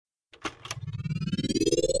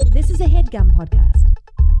is a HeadGum podcast.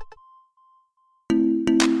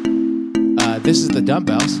 This is the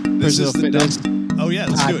Dumbbells. This is the let's do it.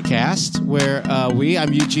 Podcast where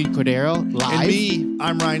I'm Eugene Cordero, live. And me,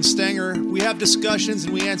 I'm Ryan Stanger. We have discussions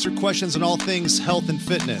and we answer questions on all things health and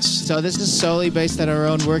fitness. So this is solely based on our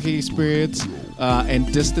own working experience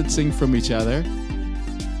and distancing from each other.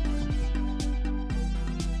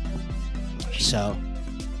 So,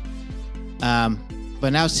 but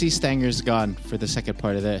now C. Stanger's gone for the second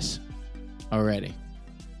part of this already.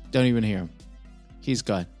 Don't even hear him. He's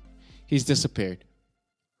gone. He's disappeared.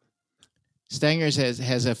 Stanger's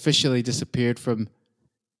has officially disappeared from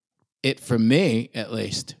me, at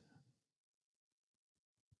least.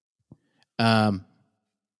 What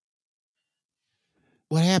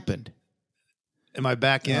happened? Am I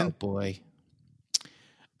back in? Oh, boy.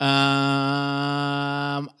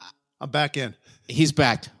 I'm back in. He's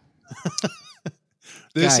back.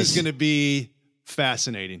 This is going to be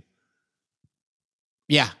fascinating.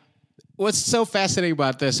 Yeah. What's so fascinating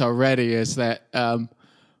about this already is that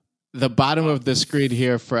the bottom of the screen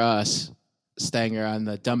here for us, Stanger, on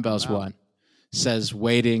the Dumbbells one, says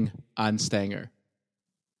waiting on Stanger.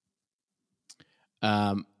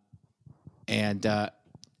 And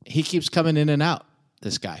he keeps coming in and out,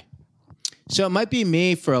 this guy. So it might be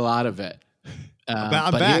me for a lot of it.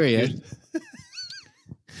 I'm but back, here he is. dude.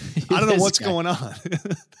 I don't know what's going on.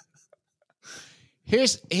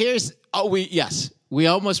 We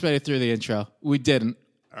almost made it through the intro. We didn't.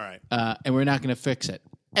 All right. And we're not going to fix it.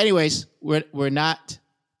 Anyways, we're not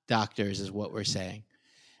doctors is what we're saying.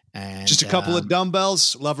 And just a couple of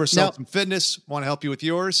dumbbells, love ourselves some fitness, want to help you with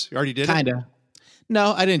yours. You already did it? Kinda.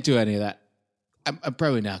 No, I didn't do any of that. I'm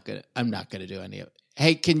probably not going to. I'm not going to do any of it.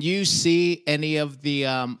 Hey, can you see any of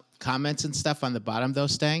the comments and stuff on the bottom,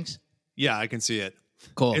 those Stangs? Yeah, I can see it.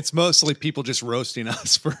 Cool. It's mostly people just roasting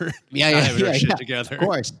us for having our shit together. Of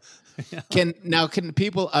course. Yeah. Can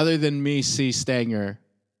people other than me see Stanger?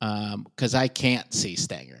 Because I can't see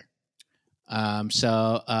Stanger.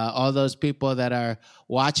 So all those people that are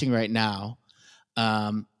watching right now,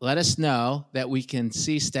 let us know that we can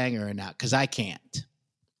see Stanger or not, because I can't.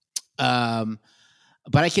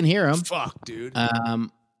 But I can hear him. Fuck, dude.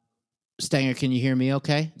 Stanger, can you hear me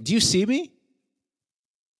okay? Do you see me?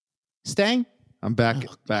 Stang? I'm back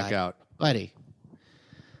out. Buddy.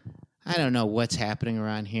 I don't know what's happening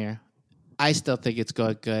around here. I still think it's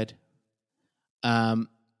going good. And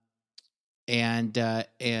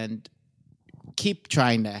keep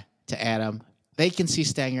trying to add him. They can see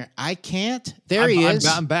Stanger. I can't. There he is.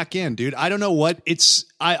 I'm back in, dude. I don't know what it's.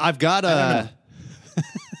 I've got a.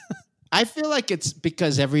 I feel like it's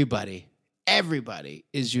because everybody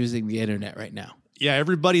is using the internet right now. Yeah,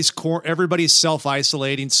 everybody's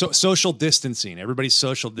self-isolating, social distancing. Everybody's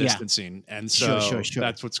social distancing, and so sure.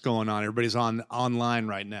 That's what's going on. Everybody's online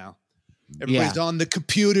right now. Everybody's on the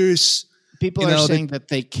computers. People are saying that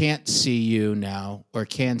they can't see you now or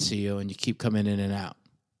can see you, and you keep coming in and out.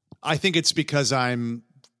 I think it's because I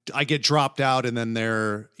get dropped out, and then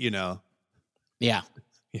they're Yeah.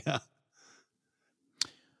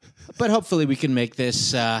 But hopefully we can make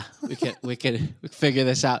this. We can figure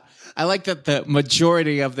this out. I like that the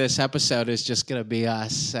majority of this episode is just going to be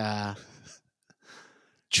us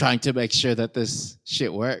trying to make sure that this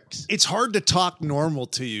shit works. It's hard to talk normal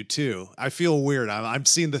to you too. I feel weird. I'm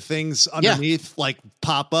seeing the things underneath like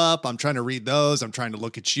pop up. I'm trying to read those. I'm trying to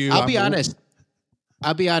look at you. I'll be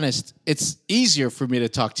honest. It's easier for me to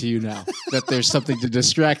talk to you now that there's something to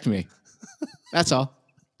distract me. That's all.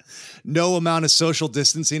 No amount of social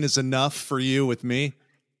distancing is enough for you with me.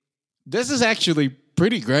 This is actually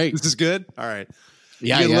pretty great. This is good. All right.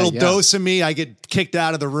 Yeah, you get a little dose of me. I get kicked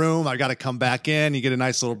out of the room. I got to come back in. You get a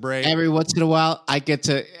nice little break. Every once in a while,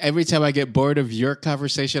 every time I get bored of your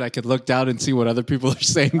conversation, I could look down and see what other people are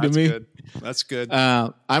saying to me. Good. That's good.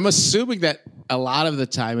 I'm assuming that a lot of the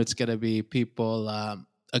time it's going to be people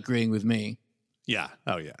agreeing with me. Yeah.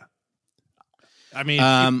 Oh, yeah. I mean,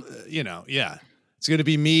 yeah. It's going to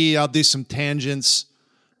be me. I'll do some tangents.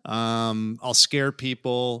 I'll scare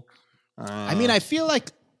people. I feel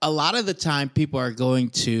like a lot of the time people are going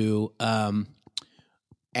to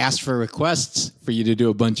ask for requests for you to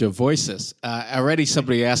do a bunch of voices. Already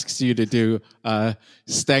somebody asks you to do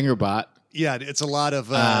Stangerbot. Yeah, it's a lot of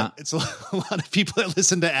people that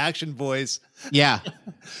listen to Action Voice. Yeah,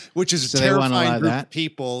 which is a terrifying group of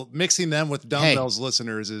people. Mixing them with Dumbbells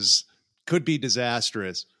listeners could be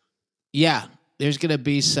disastrous. Yeah. There's going to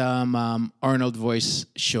be some Arnold voice,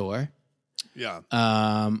 sure. Yeah.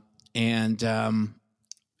 And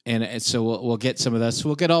so we'll get some of those.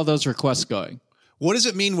 We'll get all those requests going. What does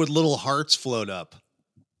it mean when little hearts float up?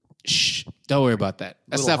 Shh, don't worry about that.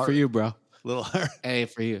 That's not for you, bro. Little heart. Hey,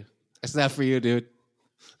 for you. It's not for you, dude.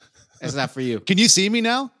 It's not for you. Can you see me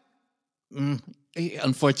now?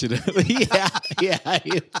 Unfortunately, yeah.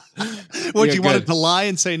 What, you wanted to lie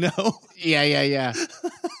and say no? Yeah.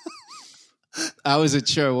 I wasn't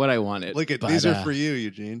sure what I wanted. Look at these are for you,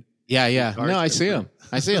 Eugene. Yeah. No, I see them.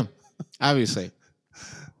 Obviously.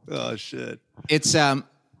 Oh shit. It's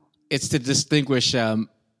to distinguish, how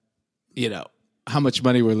much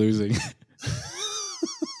money we're losing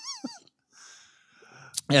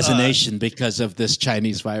as a nation because of this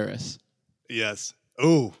Chinese virus. Yes.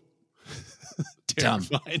 Oh. Dumb.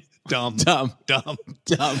 Dumb.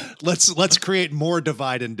 Let's create more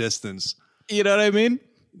divide and distance. You know what I mean?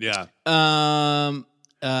 Yeah.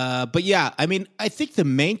 But yeah, I mean, I think the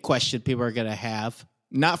main question people are going to have,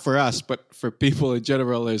 not for us, but for people in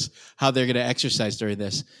general, is how they're going to exercise during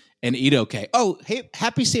this and eat okay. Oh, hey,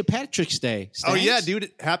 happy St. Patrick's Day. Stanks. Oh yeah,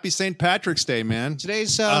 dude. Happy St. Patrick's Day, man.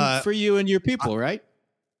 Today's for you and your people, right?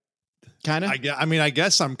 Kind of. I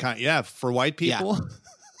guess I'm for white people.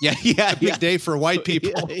 Yeah. Big day for white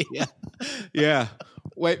people. Yeah.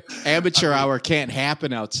 Wait, amateur hour can't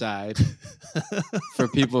happen outside for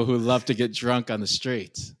people who love to get drunk on the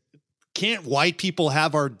streets. Can't white people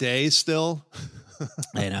have our day still?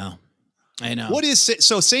 I know. What is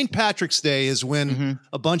so St. Patrick's Day is when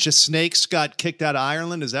a bunch of snakes got kicked out of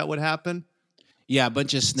Ireland? Is that what happened? Yeah, a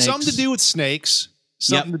bunch of snakes. Something to do with snakes.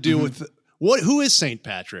 Something to do with what? Who is St.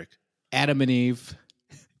 Patrick? Adam and Eve.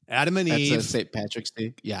 That's St. Patrick's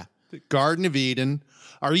Day. Yeah. The Garden of Eden.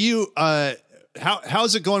 Are you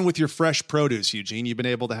how's it going with your fresh produce, Eugene? You've been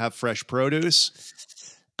able to have fresh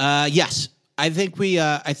produce? Yes. I think we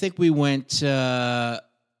went ahead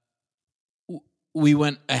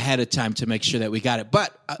of time to make sure that we got it.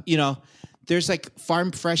 But there's like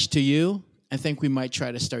farm fresh to you. I think we might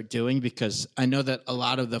try to start doing, because I know that a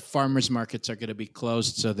lot of the farmers markets are going to be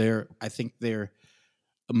closed, so I think they're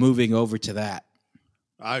moving over to that.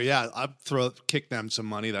 Yeah, I'd kick them some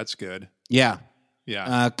money. That's good. Yeah.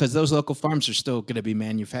 Because those local farms are still going to be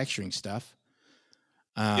manufacturing stuff.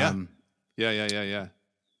 Yeah.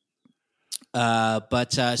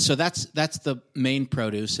 But so that's the main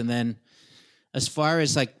produce, and then as far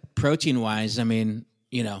as like protein wise, I mean,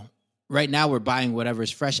 right now we're buying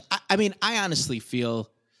whatever's fresh. I mean, I honestly feel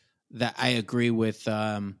that I agree with.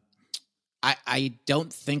 I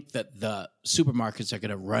don't think that the supermarkets are going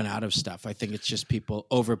to run out of stuff. I think it's just people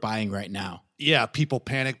overbuying right now. Yeah, people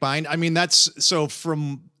panic buying. I mean, that's so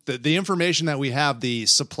from the information that we have, the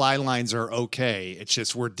supply lines are okay. It's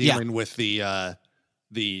just we're dealing with the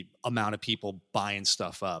amount of people buying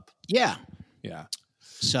stuff up. Yeah.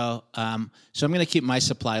 So I'm going to keep my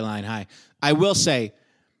supply line high. I will say,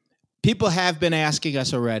 people have been asking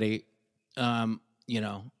us already,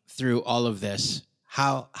 through all of this,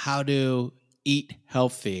 how to eat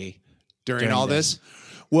healthy during all this.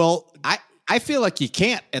 Well, I feel like you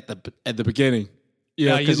can't at the beginning.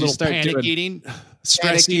 Because you start panic eating,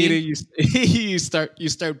 stress eating. You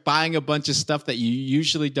start buying a bunch of stuff that you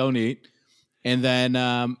usually don't eat, and then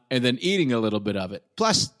eating a little bit of it.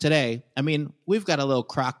 Plus, today, I mean, we've got a little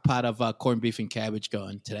crock pot of corned beef and cabbage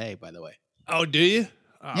going today. By the way. Oh, do you?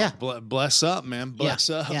 Oh, yeah. Bless up, man. Bless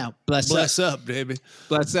up. Yeah. Bless up, baby.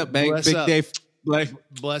 Bless up, man. Bless Big up. day.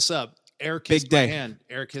 Bless up. Eric kissed Big day. my hand.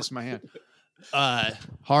 Eric kissed my hand.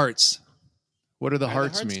 Hearts. What do the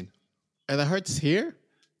hearts mean? Are the hearts here?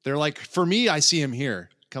 They're like, for me, I see them here,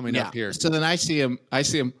 coming up here. So then I see them,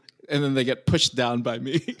 and then they get pushed down by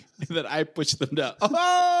me, and then I push them down.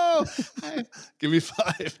 Oh! Give me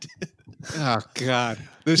 5. Oh, God.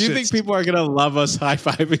 Do you think people are going to love us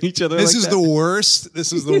high-fiving each other This like is that? the worst.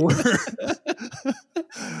 This is the worst.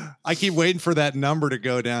 I keep waiting for that number to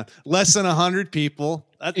go down. Less than 100 people.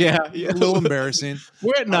 That's a little embarrassing.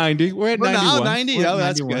 We're at 90. We're at 91. 90? Oh,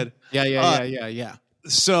 that's good. Yeah.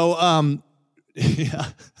 So, yeah.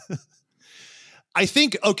 I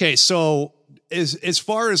think, okay, so as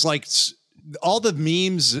far as like all the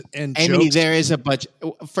memes and jokes. There is a bunch.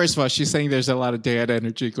 First of all, she's saying there's a lot of dad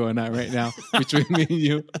energy going on right now between me and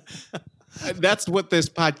you. That's what this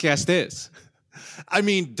podcast is. I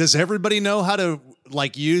mean, does everybody know how to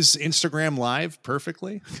like use Instagram Live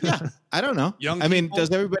perfectly? Yeah, I don't know. Young I mean, people?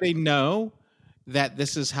 does everybody know that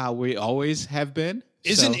this is how we always have been?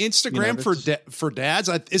 Isn't Instagram for dads?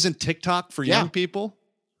 Isn't TikTok for young people?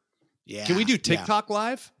 Yeah. Can we do TikTok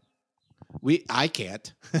Live? I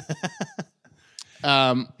can't.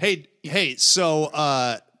 Hey.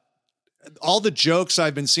 So all the jokes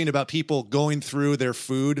I've been seeing about people going through their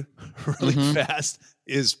food really fast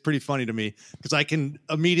is pretty funny to me because I can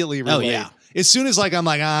immediately relate. Oh, yeah. As soon as like I'm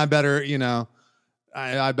like I better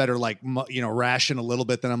I better like ration a little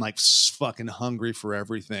bit. Then I'm like fucking hungry for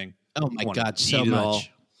everything. Oh my God, so much.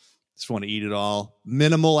 Just want to eat it all.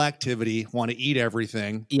 Minimal activity. Want to eat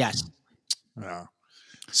everything. Yes. Yeah.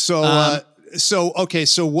 So okay.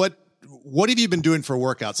 So what have you been doing for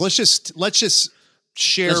workouts? Let's just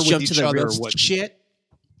share with each other what shit.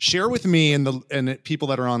 Share with me and the people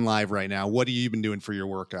that are on live right now. What have you been doing for your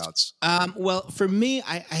workouts? Well, for me,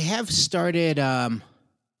 I have started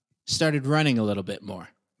running a little bit more.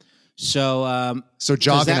 So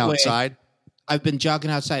jogging outside. I've been jogging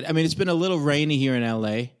outside. I mean, it's been a little rainy here in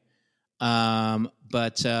LA,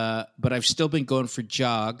 but I've still been going for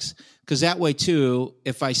jogs because that way too,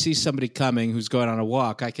 if I see somebody coming who's going on a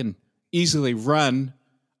walk, I can easily run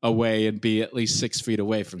away and be at least 6 feet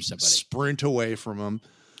away from somebody. Sprint away from them.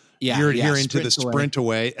 Yeah, you're into the sprint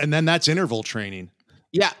away, and then that's interval training.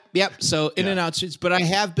 Yeah, yep. So in and out streets, but I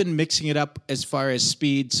have been mixing it up as far as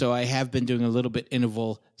speed. So I have been doing a little bit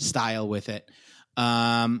interval style with it.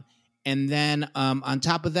 And then on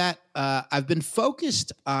top of that, I've been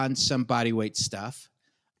focused on some body weight stuff.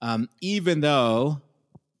 Even though,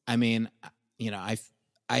 I mean, I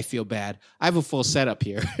feel bad. I have a full setup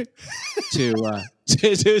here to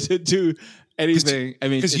do anything. I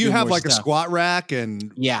mean, because you have like a squat rack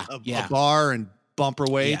and a bar and bumper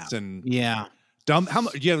weights and how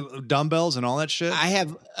much? You have dumbbells and all that shit. I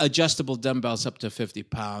have adjustable dumbbells up to 50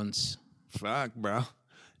 pounds. Fuck, bro.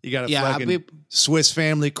 You got a fucking Swiss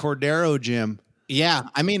Family Cordero gym. Yeah,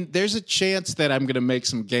 I mean, there's a chance that I'm going to make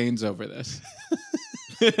some gains over this.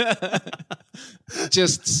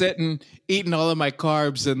 Just sitting, eating all of my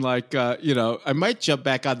carbs, and I might jump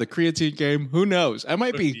back on the creatine game. Who knows? I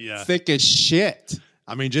might be thick as shit.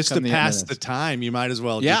 I mean, just to pass the time, you might as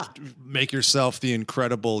well just make yourself the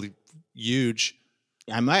incredible huge.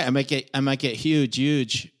 I might get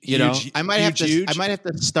huge. I might have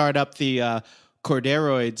to start up the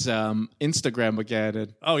Corderoids Instagram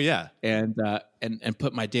again. And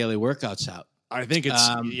put my daily workouts out. I think it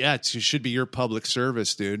should be your public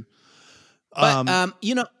service, dude. But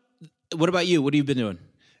what about you? What have you been doing?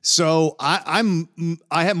 So I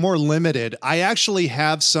have more limited. I actually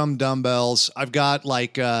have some dumbbells. I've got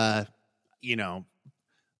 20s,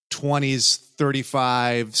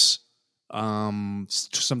 35s, some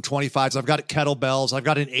 25s. I've got kettlebells. I've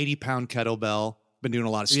got an 80-pound kettlebell. Been doing a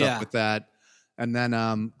lot of stuff with that. And then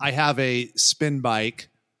I have a spin bike.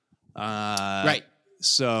 Right.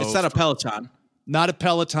 So it's not a Peloton. Not a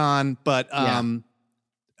Peloton, but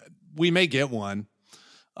we may get one.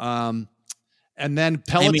 And then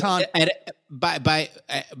Peloton.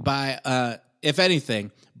 If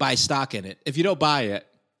anything, buy stock in it. If you don't buy it,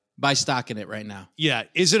 buy stock in it right now. Yeah.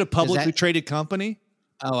 Is it a publicly traded company?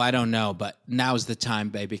 Oh, I don't know, but now's the time,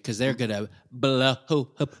 baby, because they're gonna blow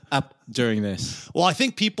up during this. Well, I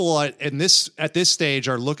think people at this stage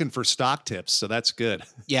are looking for stock tips, so that's good.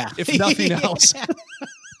 Yeah, if nothing else.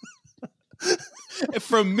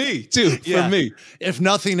 From me too. From me. If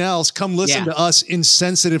nothing else, come listen to us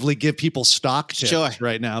insensitively give people stock tips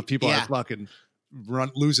right now. People are fucking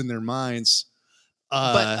losing their minds.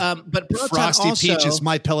 But Peloton Frosty also, Peaches,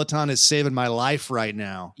 my Peloton is saving my life right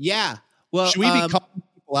now. Yeah. Well, should we be calling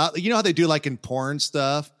people out? You know how they do like in porn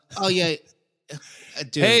stuff? Oh yeah.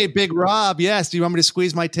 Dude. Hey, Big Rob. Yes. Do you want me to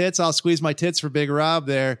squeeze my tits? I'll squeeze my tits for Big Rob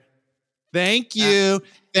there. Thank you.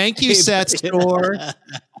 Thank you, Set Store.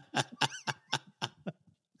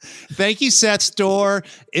 Thank you, Set Store.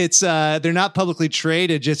 It's they're not publicly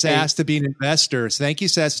traded, just asked to be an investor. So thank you,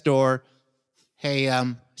 Set Store. Hey,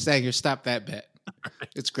 Stanger, stop that bit.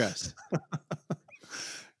 It's gross.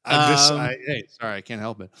 Hey, sorry, I can't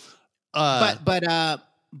help it.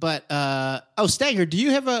 Stanger, do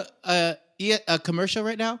you have a commercial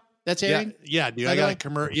right now that's airing? Yeah, dude. I got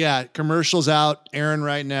commercials out airing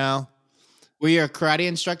right now. Were you a karate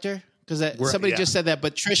instructor? Because somebody just said that,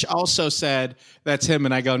 but Trish also said that's him,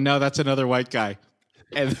 and I go, no, that's another white guy,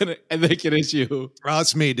 and then I think it is you. Oh,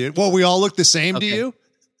 it's me, dude. Well, we all look the same to you.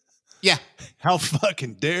 Yeah. How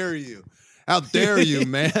fucking dare you? How dare you,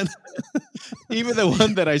 man? Even the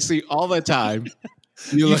one that I see all the time,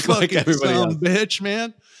 you look like everybody else. Bitch,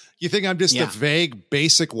 man. You think I'm just a vague,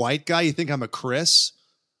 basic white guy? You think I'm a Chris?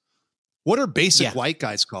 What are basic white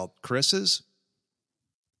guys called? Chris's?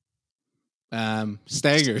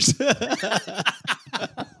 Stangers.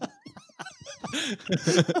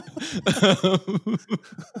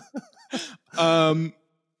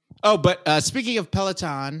 But speaking of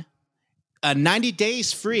Peloton, 90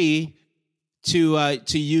 days free to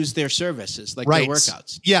use their services, like their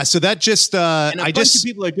workouts. Yeah, so that just and a bunch of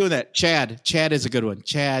people are doing that. Chad is a good one.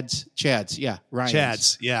 Chads, yeah, Ryan's.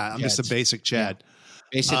 Chads, yeah. I'm just a basic Chad. Yeah.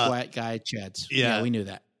 Basic white guy, Chads. Yeah, we knew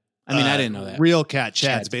that. I mean, I didn't know that. Real cat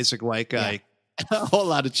Chad's basic white guy. Yeah. A whole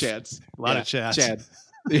lot of Chads. A lot of Chads. Chad.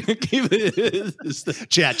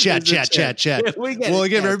 Chat. We'll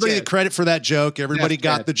give everybody the credit for that joke. Everybody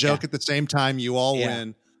got the joke at the same time. You all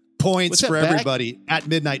win. Points for everybody. At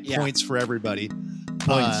midnight, points for everybody.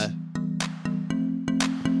 Points.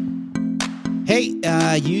 Hey,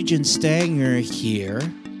 Eugen Stanger here.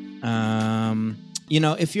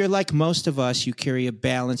 If you're like most of us, you carry a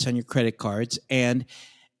balance on your credit cards. And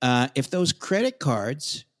if those credit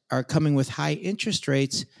cards are coming with high interest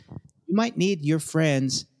rates, you might need your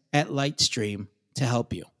friends at Lightstream to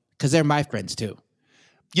help you, because they're my friends too.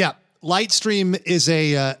 Yeah. Lightstream is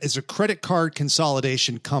a credit card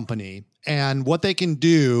consolidation company. And what they can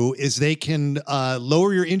do is they can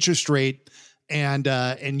lower your interest rate and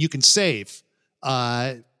you can save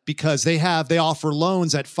because they offer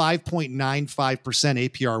loans at 5.95%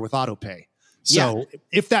 APR with autopay. So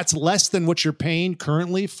if that's less than what you're paying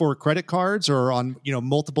currently for credit cards or on,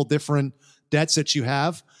 multiple different debts that you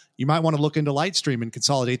have, you might want to look into Lightstream and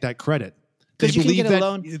consolidate that credit. They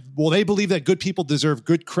believe that good people deserve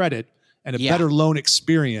good credit and a better loan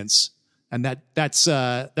experience. And that's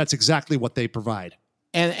exactly what they provide.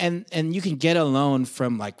 And you can get a loan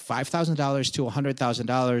from like $5,000 to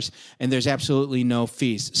 $100,000, and there's absolutely no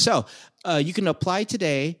fees. So you can apply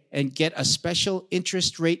today and get a special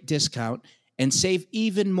interest rate discount and save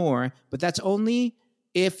even more. But that's only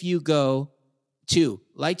if you go to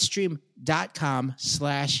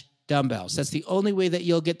lightstream.com/dumbbells. That's the only way that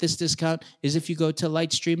you'll get this discount is if you go to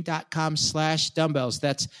lightstream.com/dumbbells.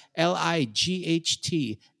 That's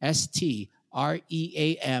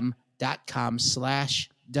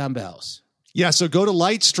lightstream.com/dumbbells. Yeah, so go to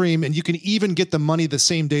Lightstream and you can even get the money the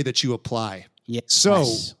same day that you apply. Yes. So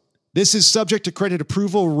this is subject to credit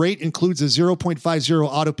approval. Rate includes a 0.50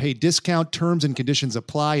 auto pay discount. Terms and conditions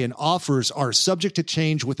apply, and offers are subject to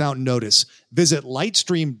change without notice. Visit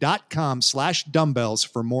lightstream.com/dumbbells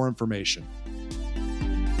for more information.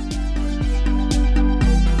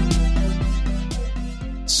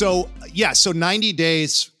 So 90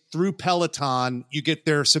 days through Peloton, you get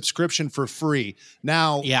their subscription for free.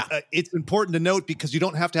 Now, it's important to note because you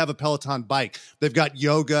don't have to have a Peloton bike. They've got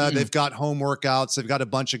yoga, they've got home workouts, they've got a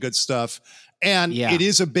bunch of good stuff. And it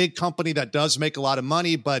is a big company that does make a lot of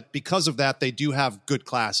money, but because of that, they do have good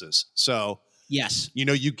classes. So yes,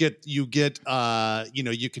 you can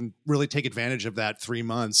really take advantage of that 3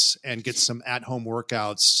 months and get some at-home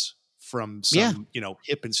workouts from some,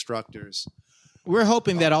 hip instructors. We're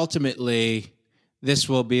hoping that ultimately this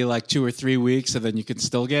will be like 2 or 3 weeks, and then you can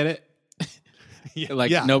still get it.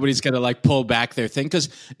 Nobody's going to like pull back their thing. Because,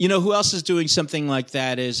 who else is doing something like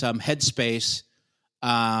that is Headspace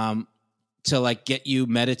to like get you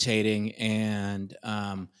meditating. And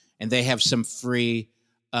they have some free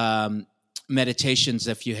meditations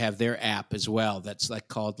if you have their app as well. That's like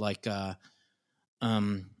called like, I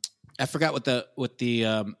forgot what the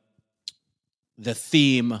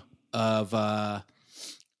theme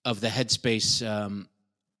of the Headspace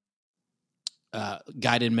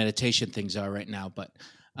guided meditation things are right now, but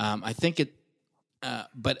I think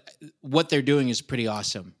but what they're doing is pretty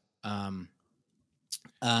awesome.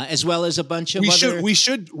 As well as a bunch of we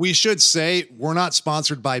should say we're not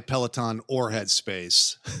sponsored by Peloton or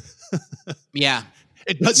Headspace. Yeah.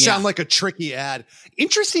 It does sound like a tricky ad.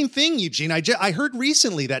 Interesting thing, Eugene. I heard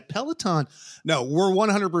recently that Peloton. No, we're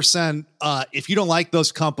 100%. If you don't like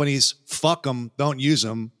those companies, fuck them. Don't use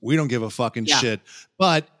them. We don't give a fucking shit.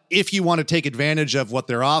 But if you want to take advantage of what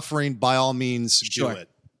they're offering, by all means, do it.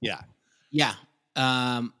 Yeah. Yeah.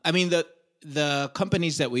 I mean, the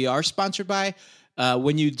companies that we are sponsored by,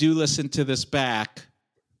 when you do listen to this back,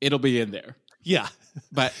 it'll be in there. Yeah.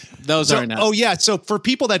 But those are not. Oh yeah. So for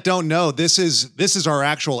people that don't know, this is our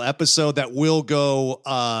actual episode that will go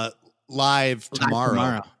live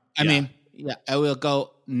tomorrow. I mean, it will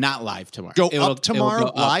go not live tomorrow. Up tomorrow,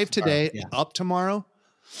 live today, up tomorrow.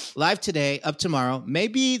 Live today, up tomorrow.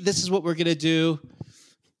 Maybe this is what we're gonna do.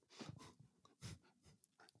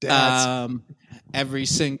 Every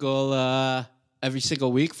single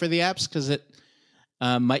week for the apps, because it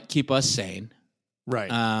might keep us sane. Right.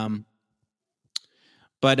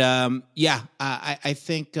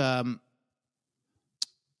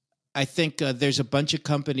 I think there's a bunch of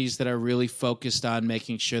companies that are really focused on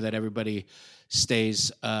making sure that everybody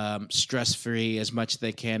stays stress-free as much as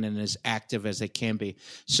they can and as active as they can be.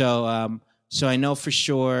 So I know for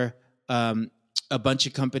sure a bunch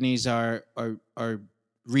of companies are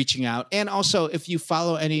reaching out. And also, if you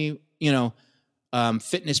follow any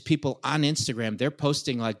fitness people on Instagram, they're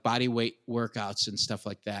posting like body weight workouts and stuff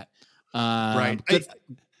like that. Right.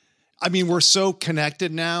 I mean, we're so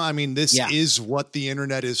connected now. I mean, this Yeah. is what the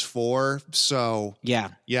internet is for. So Yeah.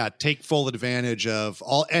 take full advantage of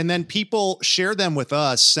all, and then people share them with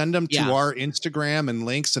us, send them to Yeah. our Instagram and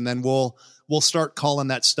links. And then we'll start calling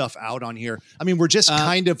that stuff out on here. I mean, we're just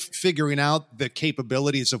kind of figuring out the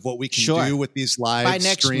capabilities of what we can do with these live by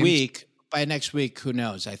next streams. week, who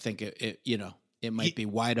knows? I think it might be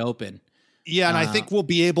wide open. Yeah. And I think we'll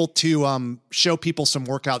be able to show people some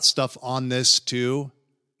workout stuff on this too.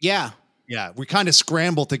 Yeah. Yeah. We kind of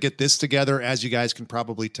scramble to get this together, as you guys can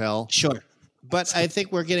probably tell. Sure. But I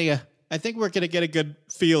think we're going to get a good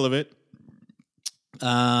feel of it.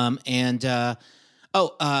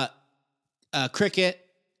 Cricket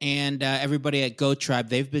and everybody at Go Tribe,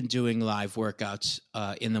 they've been doing live workouts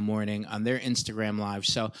in the morning on their Instagram live.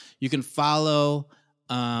 So you can follow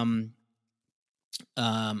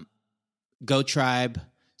Go Tribe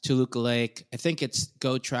Toluca Lake. I think it's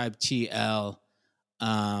Go Tribe TL,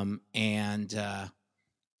 and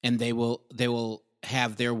they will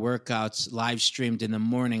have their workouts live streamed in the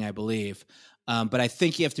morning, I believe. But I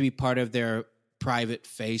think you have to be part of their private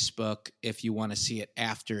Facebook if you want to see it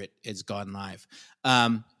after it's gone live,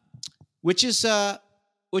 which is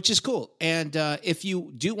cool. And if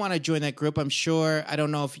you do want to join that group, I'm sure, I don't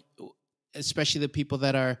know if, especially the people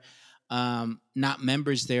that are not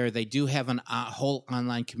members there, they do have a whole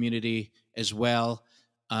online community as well,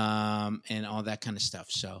 and all that kind of stuff.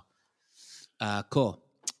 So cool.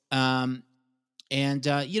 And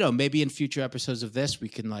maybe in future episodes of this, we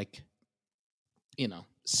can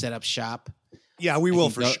set up shop. Yeah, we will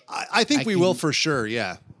for sure. I think we will for sure.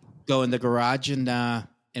 Yeah. Go in the garage and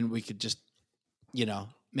we could just,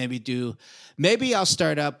 maybe I'll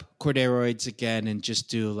start up Corderoids again and just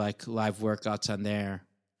do like live workouts on there.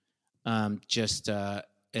 And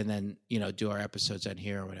then, do our episodes on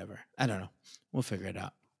here or whatever. I don't know. We'll figure it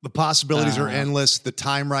out. The possibilities are endless. The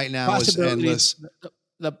time right now is endless.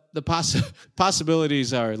 The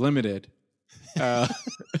possibilities are limited.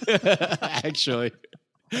 Actually.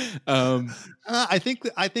 I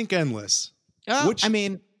think endless.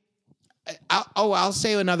 I'll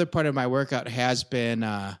say another part of my workout has been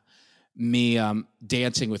me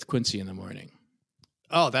dancing with Quincy in the morning.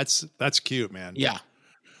 Oh, that's cute, man. Yeah.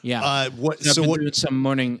 Doing some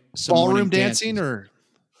morning ballroom dancing or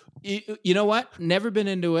you know what? Never been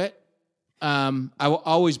into it. I've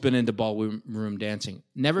always been into ballroom dancing.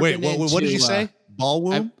 Never. Wait, what did you say?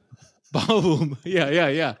 Ballroom. Ballroom.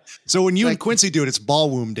 Yeah. So when you and Quincy do it, it's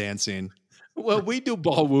ballroom dancing. Well, we do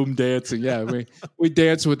ballroom dancing. Yeah, we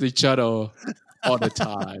dance with each other all the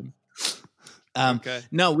time. Okay.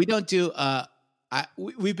 No, we don't do.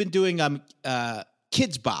 We've been doing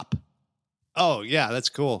Kids Bop. Oh yeah, that's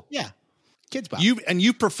cool. Yeah, Kids Bop.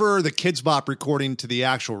 You prefer the Kids Bop recording to the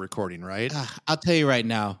actual recording, right? I'll tell you right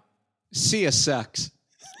now, Sia sucks.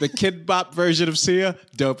 The Kid Bop version of Sia,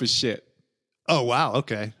 dope as shit. Oh wow,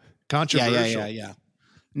 okay. Controversial. Yeah.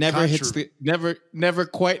 Never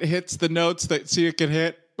quite hits the notes that Sia can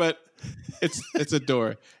hit, but it's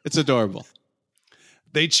adorable.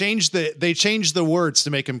 They changed the words to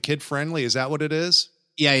make them kid friendly. Is that what it is?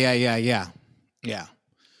 Yeah.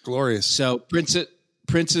 Glorious. So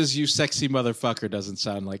Prince's "You Sexy Motherfucker" doesn't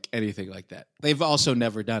sound like anything like that. They've also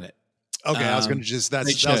never done it. Okay, I was going to that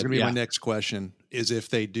was going to be my next question, is if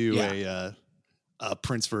they do a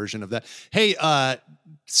Prince version of that. Hey,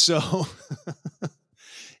 so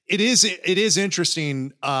it is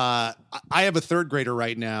interesting. I have a third grader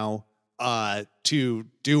right now to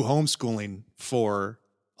do homeschooling for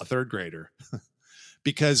a third grader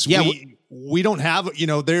because we don't have,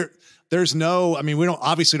 there's no, we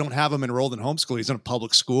obviously don't have him enrolled in homeschool. He's in a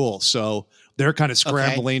public school. So they're kind of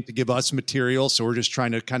scrambling to give us material. So we're just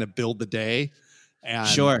trying to kind of build the day. And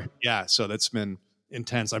sure. Yeah. So that's been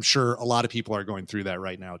intense. I'm sure a lot of people are going through that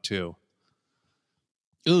right now too.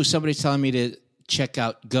 Ooh, somebody's telling me to check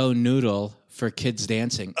out Go Noodle for kids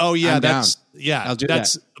dancing. Oh yeah. I'll do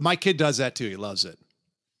that. My kid does that too. He loves it.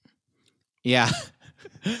 Yeah.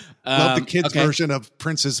 Love the kids version of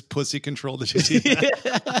Prince's Pussy Control. Did you see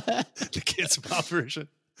that? The kids pop version.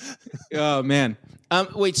 Oh man.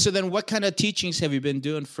 Wait, so then what kind of teachings have you been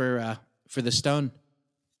doing for the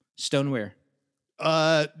stoneware?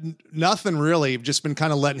 Nothing really. I've just been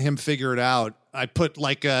kind of letting him figure it out. I put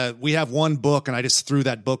we have one book and I just threw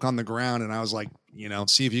that book on the ground and I was like,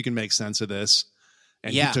 see if you can make sense of this.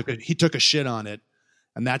 And he took a shit on it.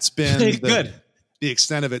 And that's been good. The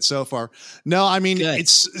extent of it so far. No,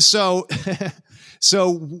 it's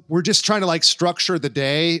so we're just trying to structure the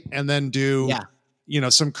day and then do,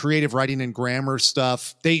 some creative writing and grammar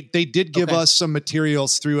stuff. They did give us some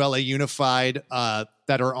materials through LA Unified,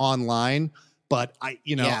 that are online, but I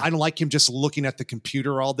don't like him just looking at the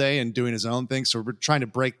computer all day and doing his own thing. So we're trying to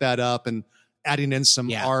break that up and adding in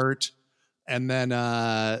some art, and then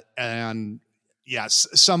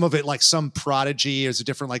some of it, like some Prodigy, there's a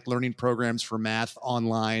different like learning programs for math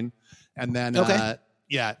online. And then,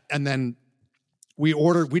 and then we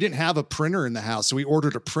didn't have a printer in the house. So we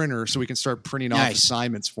ordered a printer so we can start printing off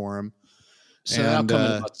assignments for him. So that'll come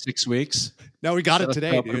in about 6 weeks. No, we got it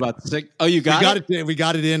today, dude. About oh, you got it? We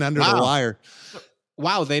got it in under the wire.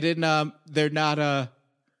 Wow. They didn't, they're not,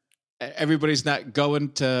 everybody's not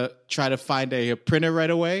going to try to find a printer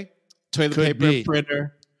right away. Toilet paper,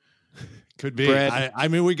 printer. Could be. I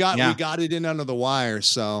mean, we got it in under the wire.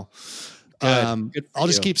 So, Good I'll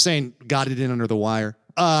just keep saying, got it in under the wire.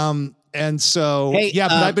 And so,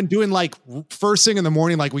 but I've been doing like first thing in the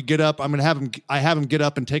morning, like we get up, I have him get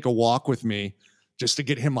up and take a walk with me just to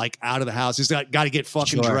get him like out of the house. He's got to get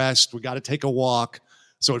fucking dressed. We got to take a walk.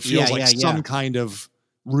 So it feels like some kind of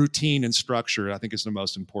routine and structure, I think, is the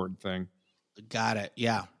most important thing. Got it.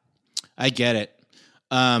 Yeah, I get it.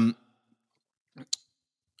 And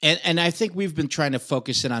I think we've been trying to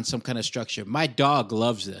focus in on some kind of structure. My dog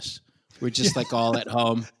loves this. We're just like all at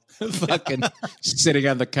home, fucking sitting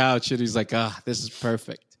on the couch, and he's like, this is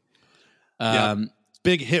perfect.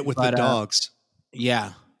 Big hit with the dogs.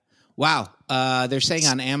 Yeah. Wow. They're saying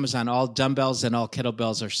on Amazon, all dumbbells and all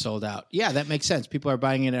kettlebells are sold out. Yeah, that makes sense. People are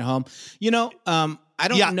buying it at home. I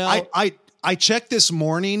don't know. I checked this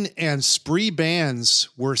morning, and Spree bands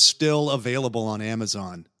were still available on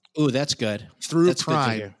Amazon. Ooh, that's good. Through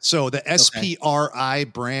Prime. So the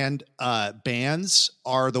SPRI brand bands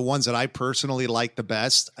are the ones that I personally like the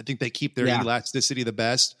best. I think they keep their elasticity the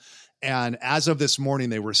best. And as of this morning,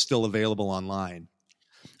 they were still available online.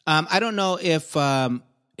 I don't know if the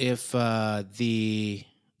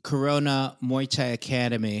Corona Muay Thai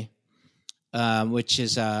Academy, which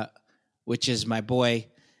is my boy,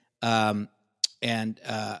 and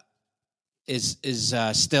is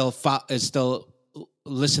still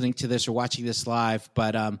listening to this or watching this live,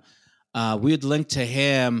 but we'd link to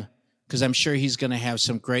him because I'm sure he's going to have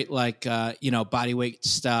some great body weight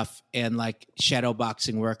stuff and like shadow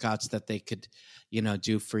boxing workouts that they could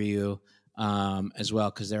do for you as well,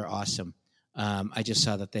 because they're awesome. I just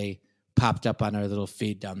saw that they popped up on our little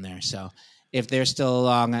feed down there, so if they're still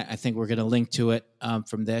along, I think we're going to link to it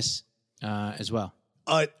from this as well.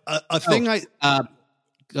 Go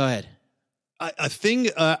ahead. A thing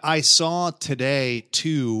I saw today,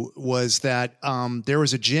 too, was that there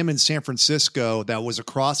was a gym in San Francisco that was a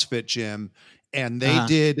CrossFit gym, and they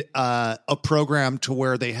did a program to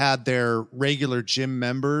where they had their regular gym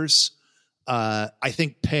members, I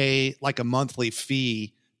think, pay like a monthly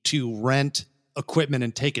fee to rent equipment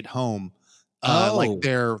and take it home. Like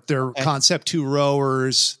their Concept 2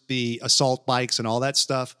 rowers, the assault bikes, and all that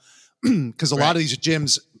stuff. Because a lot of these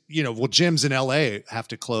gyms, gyms in LA have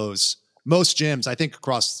to close. Most gyms, I think,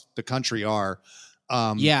 across the country are.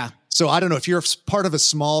 So I don't know if you're part of a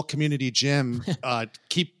small community gym.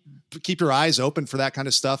 Keep your eyes open for that kind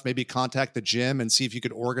of stuff. Maybe contact the gym and see if you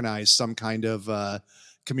could organize some kind of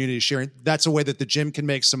community sharing. That's a way that the gym can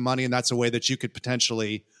make some money, and that's a way that you could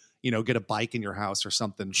potentially, get a bike in your house or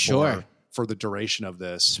something. For the duration of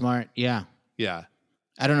this. Smart, yeah.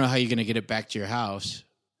 I don't know how you're going to get it back to your house,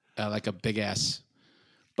 like a big ass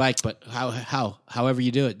bike, but however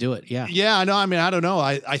you do it. Yeah. No, I mean, I don't know.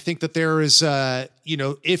 I think that there is,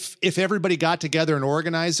 if everybody got together and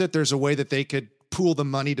organized it, there's a way that they could pool the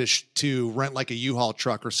money to rent like a U-Haul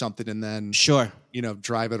truck or something, and then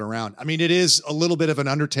drive it around. I mean, it is a little bit of an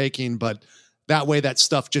undertaking, but that way that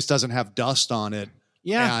stuff just doesn't have dust on it.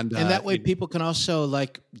 Yeah. And that way people can also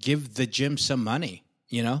like give the gym some money,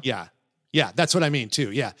 Yeah. Yeah. That's what I mean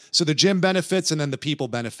too. Yeah. So the gym benefits and then the people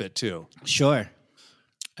benefit too. Sure.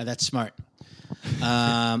 That's smart.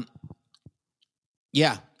 What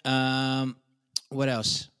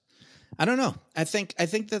else? I don't know. I think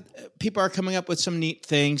that people are coming up with some neat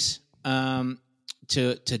things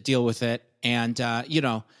to deal with it. And,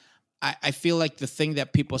 I feel like the thing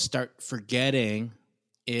that people start forgetting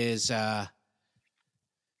is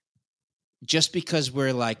just because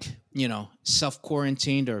we're like,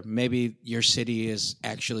 self-quarantined, or maybe your city is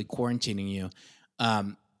actually quarantining you,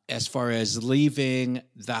 as far as leaving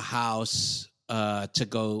the house to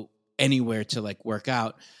go anywhere to like work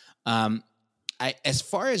out. As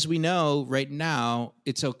far as we know right now,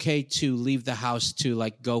 it's okay to leave the house to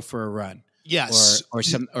like go for a run. Yes. Or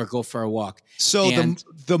go for a walk. So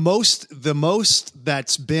the most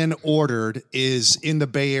that's been ordered is in the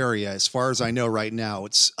Bay Area, as far as I know right now.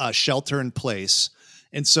 It's shelter in place.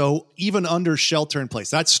 And so even under shelter in place,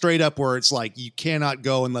 that's straight up where it's like you cannot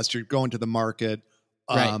go unless you're going to the market.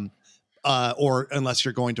 Right. or unless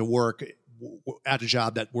you're going to work at a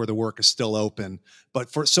job where the work is still open. But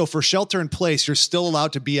for shelter in place, you're still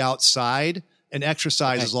allowed to be outside and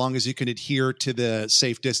exercise as long as you can adhere to the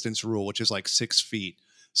safe distance rule, which is like 6 feet.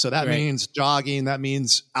 So that means jogging. That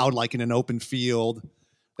means out like in an open field.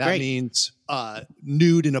 That means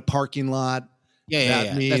nude in a parking lot.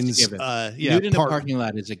 That means nude in a parking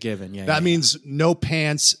lot is a given. That means no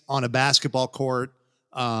pants on a basketball court.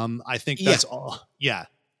 I think that's all. Yeah.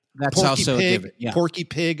 That's also a given. Yeah. Porky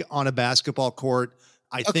Pig on a basketball court,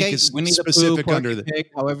 I think is specific Pooh, under the Pig,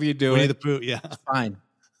 however you do Winnie it. the Pooh, yeah. Fine.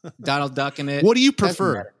 Donald Duck in it. What do you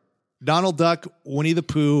prefer? Donald Duck, Winnie the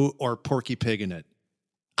Pooh, or Porky Pig in it?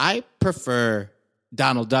 I prefer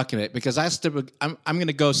Donald Duck in it because I'm going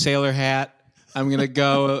to go sailor hat. I'm going to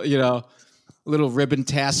go, little ribbon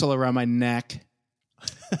tassel around my neck.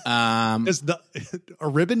 Is a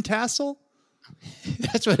ribbon tassel?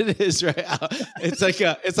 That's what it is, right? It's like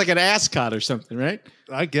an ascot or something, right?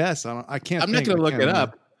 I guess I can't. I'm not going to look it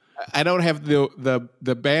up. I don't have the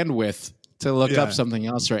bandwidth to look up something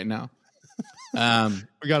else right now. We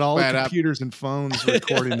got all the computers and phones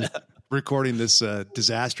recording this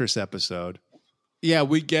disastrous episode. Yeah,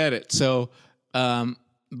 we get it. So,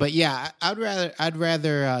 but yeah, I'd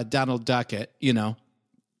rather Donald Duck it,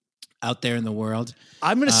 out there in the world.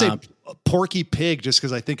 I'm going to say Porky Pig just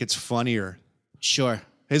because I think it's funnier. Sure.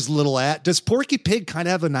 His little ass. Does Porky Pig kind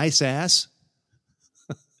of have a nice ass?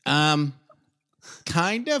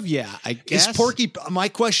 Kind of, yeah, I guess. Is Porky, my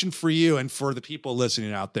question for you and for the people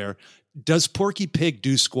listening out there, does Porky Pig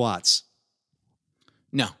do squats?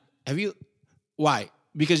 No. Why?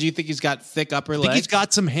 Because you think he's got thick upper legs? I think he's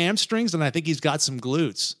got some hamstrings and I think he's got some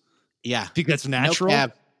glutes. Yeah. I think that's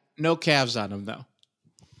natural. No calves on him, though.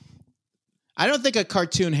 I don't think a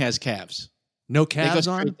cartoon has calves. No calves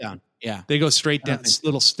on? They go straight down. Yeah. They go straight down.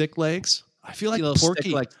 Little stick legs. I feel like Porky.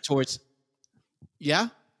 Stick like towards. Yeah?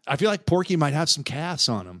 I feel like Porky might have some calves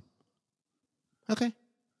on him. Okay.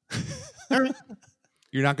 All right.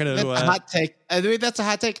 You're not going to. That's a hot take. I mean, that's a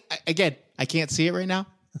hot take. Again, I can't see it right now.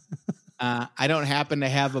 I don't happen to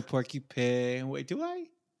have a Porky Pig. Wait, do I?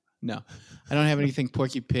 No. I don't have anything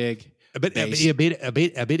Porky Pig. A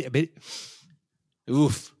bit.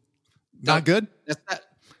 Oof. Not good?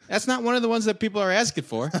 That's not one of the ones that people are asking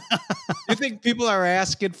for. You think people are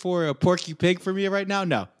asking for a Porky Pig for me right now?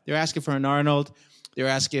 No. They're asking for an Arnold. They're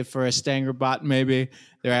asking for a Stanger bot, maybe.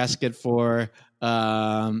 They're asking for,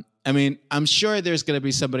 I'm sure there's going to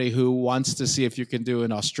be somebody who wants to see if you can do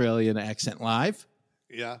an Australian accent live.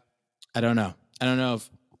 Yeah. I don't know if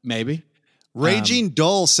maybe. Raging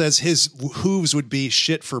Dull says his hooves would be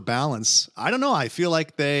shit for balance. I don't know. I feel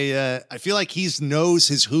like he knows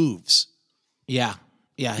his hooves. Yeah.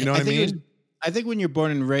 Yeah. You know what I mean? I think when you're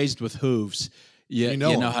born and raised with hooves, you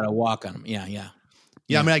know how to walk on them. Yeah. Yeah.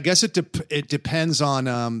 Yeah. I mean, I guess it depends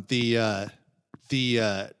on the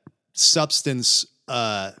substance.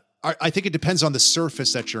 I think it depends on the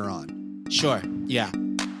surface that you're on. Sure. Yeah.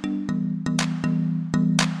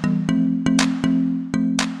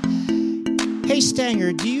 Hey,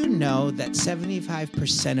 Stanger, do you know that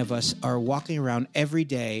 75% of us are walking around every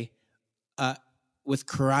day with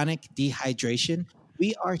chronic dehydration?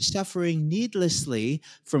 We are suffering needlessly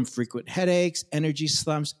from frequent headaches, energy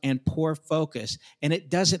slumps, and poor focus. And it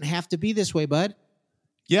doesn't have to be this way, bud.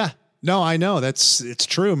 Yeah. No, I know. It's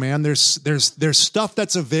true, man. There's stuff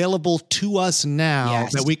that's available to us now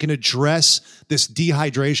that we can address this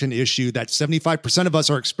dehydration issue that 75% of us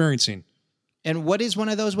are experiencing. And what is one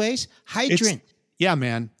of those ways? Hydrant. Yeah,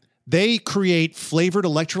 man. They create flavored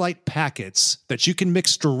electrolyte packets that you can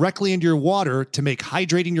mix directly into your water to make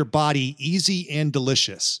hydrating your body easy and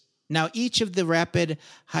delicious. Now, each of the rapid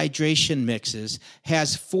hydration mixes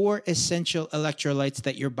has 4 essential electrolytes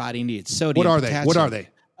that your body needs. Sodium, potassium, What are they?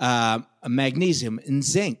 Magnesium and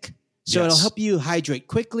zinc. So it'll help you hydrate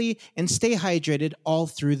quickly and stay hydrated all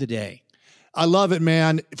through the day. I love it,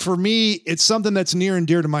 man. For me, it's something that's near and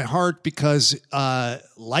dear to my heart because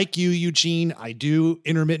like you, Eugene, I do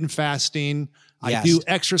intermittent fasting. Yes. I do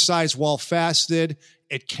exercise while fasted.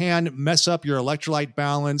 It can mess up your electrolyte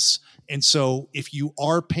balance. And so if you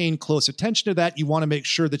are paying close attention to that, you want to make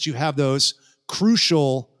sure that you have those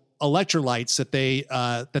crucial electrolytes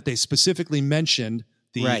that they specifically mentioned,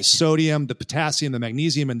 the sodium, the potassium, the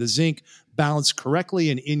magnesium, and the zinc balanced correctly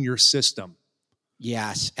and in your system.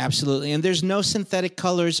 Yes, absolutely. And there's no synthetic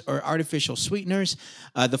colors or artificial sweeteners.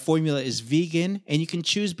 The formula is vegan, and you can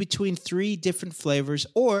choose between 3 different flavors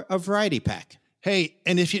or a variety pack. Hey,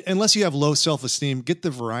 and unless you have low self-esteem, get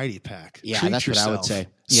the variety pack. Yeah, treat that's yourself. what I would say.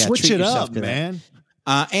 Yeah, switch it up, man.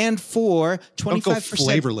 And for 25%, don't go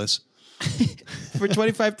flavorless. For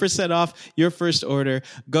 25% off your first order,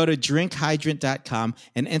 go to drinkhydrant.com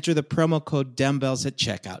and enter the promo code Dumbbells at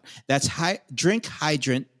checkout. That's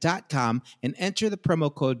drinkhydrant.com and enter the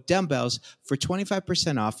promo code Dumbbells for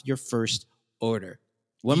 25% off your first order.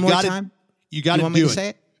 One more time? You got to do it. Want me to say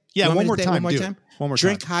it? Yeah, one more time. One more time.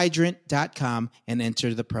 Drinkhydrant.com and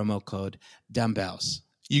enter the promo code Dumbbells.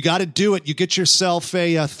 You got to do it. You get yourself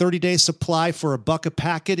a 30-day supply for $1 a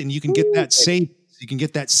packet, and you can get that savings. You can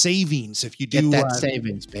get that savings if you do. Get that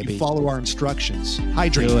savings, baby. You follow our instructions.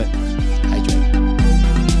 Hydrate. Do it. Hydrate.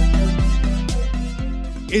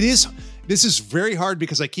 This is very hard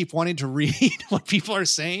because I keep wanting to read what people are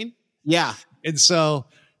saying. Yeah. And so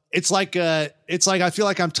it's like I feel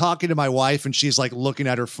like I'm talking to my wife and she's like looking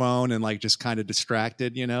at her phone and like just kind of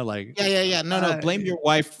distracted, like. Yeah. No. Blame your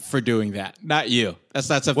wife for doing that, not you. That's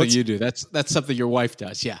not something you do. That's something your wife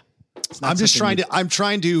does. Yeah. I'm trying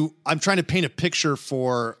to paint a picture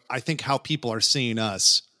for, I think, how people are seeing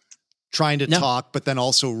us trying to talk, but then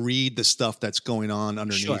also read the stuff that's going on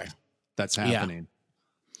underneath that's happening.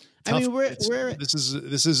 Yeah. I mean, this is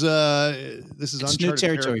uncharted new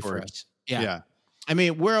territory for us. Yeah. I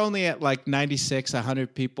mean, we're only at like 96,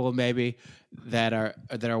 100 people maybe that are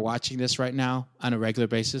watching this right now on a regular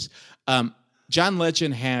basis. John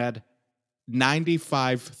Legend had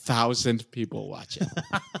 95,000 people watching.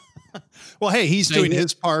 Well, hey, he's doing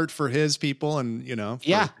his part for his people, and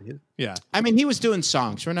yeah. I mean, he was doing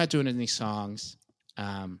songs. We're not doing any songs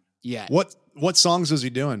yet. What songs is he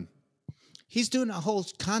doing? He's doing a whole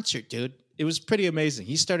concert, dude. It was pretty amazing.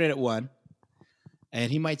 He started at 1,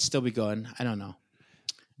 and he might still be going. I don't know.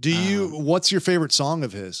 What's your favorite song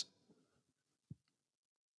of his?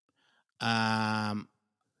 I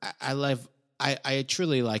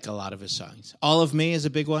truly like a lot of his songs. All of Me is a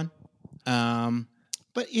big one.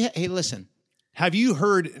 But yeah, hey, listen. Have you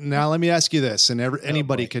heard? Now, let me ask you this, and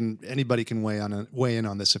anybody can weigh in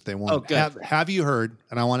on this if they want. Oh, good. Have you heard?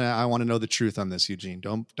 And I want to know the truth on this, Eugene.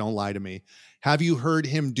 Don't lie to me. Have you heard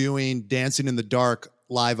him doing "Dancing in the Dark"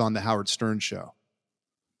 live on the Howard Stern show?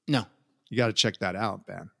 No. You got to check that out,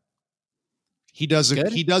 man. He does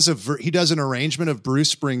an arrangement of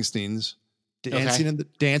Bruce Springsteen's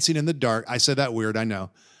 "Dancing in the Dark." I said that weird. I know.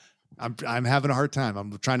 I'm having a hard time.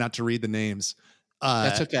 I'm trying not to read the names.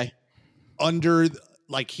 That's okay.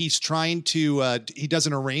 He's trying to, he does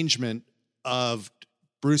an arrangement of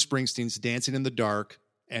Bruce Springsteen's "Dancing in the Dark,"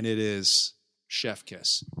 and it is chef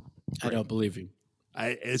kiss. I don't believe you.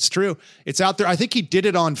 It's true. It's out there. I think he did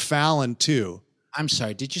it on Fallon too. I'm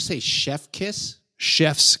sorry. Did you say chef kiss?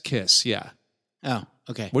 Chef's kiss. Yeah. Oh,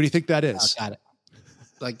 okay. What do you think that is? Got it.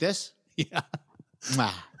 Like this? Yeah.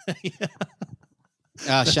 Wow.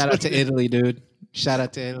 Shout out to Italy, dude. Shout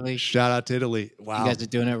out to Italy. Wow. You guys are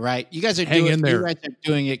doing it right. You guys are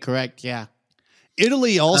doing it correct. Yeah.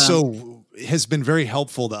 Italy also has been very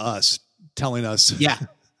helpful to us, telling us to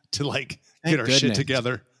get our shit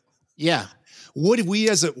together. Yeah. Would we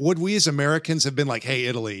as Americans have been like, "Hey,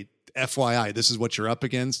 Italy, FYI, this is what you're up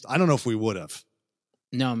against"? I don't know if we would have.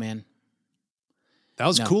 No, man. That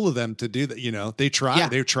was cool of them to do that. They tried. Yeah.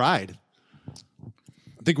 They tried.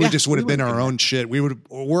 I think we just would have been our own shit.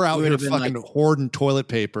 We're out here fucking hoarding toilet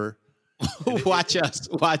paper. Watch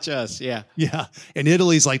us. Yeah. Yeah. And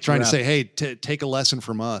Italy's like trying to say, "Hey, take a lesson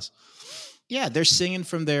from us." Yeah. They're singing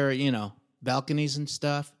from their, balconies and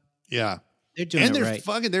stuff. Yeah. They're doing it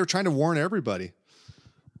right. They were trying to warn everybody.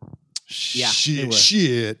 Yeah.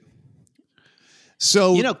 Shit.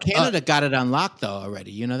 So, Canada got it on lock though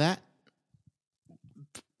already. You know that?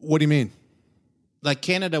 What do you mean? Like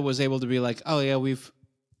Canada was able to be like, "Oh yeah,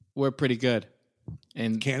 we're pretty good."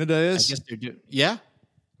 And Canada is? I guess they're doing. Yeah.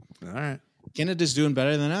 All right. Canada's doing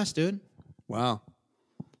better than us, dude. Wow.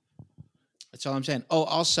 That's all I'm saying. Oh,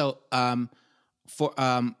 also, for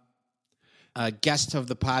a guest of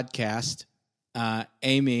the podcast,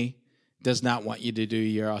 Amy does not want you to do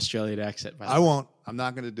your Australian accent. I won't. I'm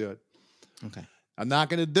not going to do it. Okay. I'm not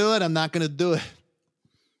going to do it.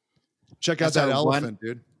 Check out that elephant,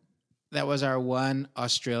 dude. That was our one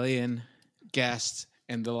Australian guest,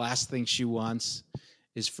 and the last thing she wants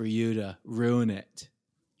is for you to ruin it.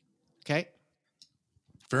 Okay?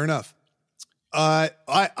 Fair enough.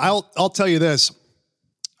 I'll tell you this.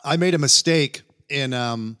 I made a mistake in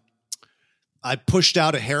I pushed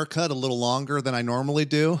out a haircut a little longer than I normally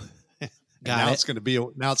do. Now it's going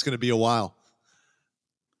to be a while.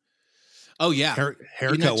 Oh yeah.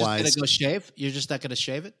 Haircut wise. You're just going to go shave? You're just not going to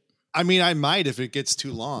shave it? I mean, I might if it gets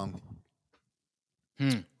too long.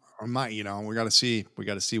 I might, we got to see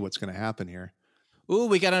what's going to happen here. Ooh,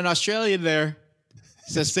 we got an Australian there.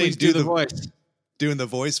 Says please do the voice. Doing the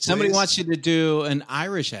voice, please. Somebody wants you to do an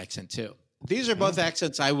Irish accent too. These are both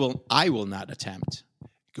accents I will not attempt.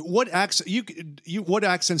 What accent what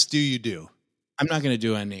accents do you do? I'm not going to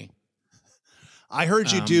do any. I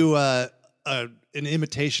heard you do an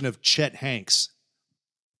imitation of Chet Hanks.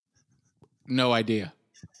 No idea.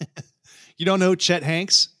 You don't know Chet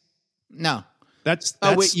Hanks? No. That's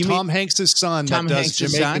you Tom Hanks' son Tom that does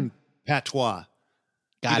Hanks' Jamaican son? patois.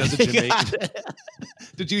 Got He does a it. Jamaican.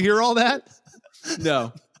 Did you hear all that?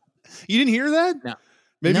 No. You didn't hear that? No.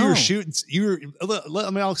 Maybe you No. were shooting.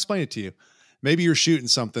 I'll explain it to you. Maybe you're shooting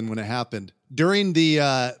something when it happened during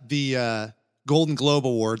the Golden Globe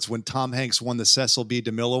Awards when Tom Hanks won the Cecil B.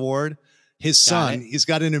 DeMille Award. His son, he's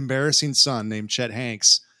got an embarrassing son named Chet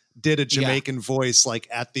Hanks, did a Jamaican voice like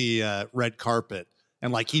at the red carpet,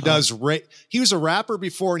 and like he does. He was a rapper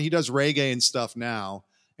before, and he does reggae and stuff now.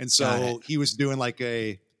 And so he was doing like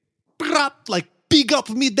a like big up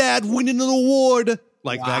me dad winning an award.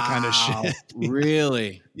 Like that kind of shit.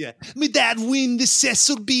 Really? Yeah. Me dad win the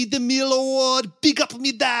Cecil B. DeMille Award. Big up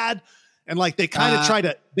me dad. And like they kind of try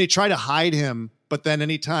to hide him, but then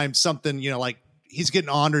anytime something, like he's getting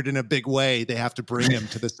honored in a big way, they have to bring him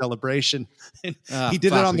to the celebration. And he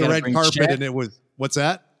did it on the red carpet, Chet. And it was, what's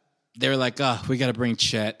that? They were like, oh, we got to bring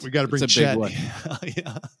Chet. We got to bring Chet.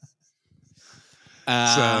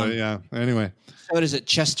 Yeah. Anyway. So what is it?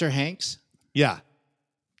 Chester Hanks? Yeah.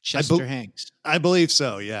 Chester Hanks. I believe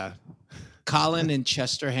so. Yeah. Colin and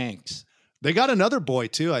Chester Hanks. They got another boy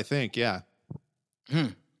too, I think. Yeah.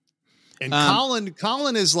 And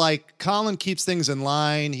Colin is like, Colin keeps things in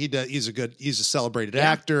line. He's a celebrated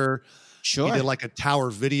actor. Sure. He did like a Tower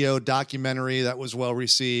Video documentary that was well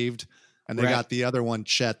received. And they got the other one,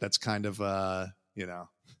 Chet, that's kind of,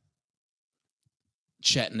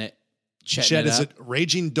 Chetting it. Chet is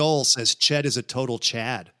Raging Dole says Chet is a total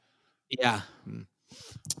Chad. Yeah.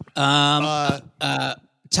 Tom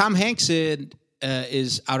Hanks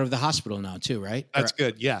is out of the hospital now too, right? That's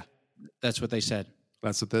good. Yeah. That's what they said.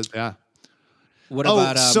 That's what this, yeah. What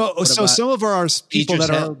about so some of our people Idris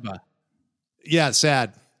that are Elba?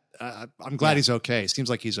 sad. I'm glad he's okay. Seems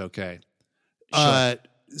like he's okay. Sure.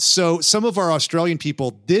 So some of our Australian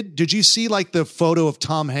people did you see like the photo of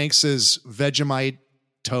Tom Hanks's Vegemite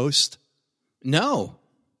toast? No.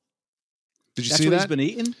 Did you That's see what that? he's been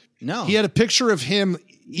eating? No. He had a picture of him.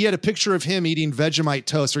 He had a picture of him eating Vegemite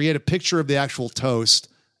toast, or he had a picture of the actual toast,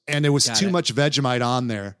 and there was too much Vegemite on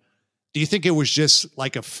there. Do you think it was just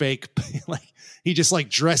like a fake, like he just like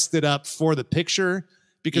dressed it up for the picture?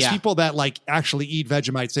 Because people that like actually eat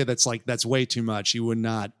Vegemite say that's way too much. You would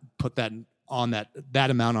not put that on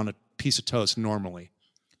that amount on a piece of toast normally.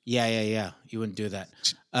 Yeah. You wouldn't do that.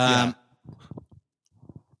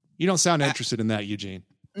 You don't sound interested in that, Eugene.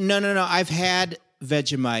 No. I've had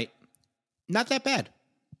Vegemite. Not that bad.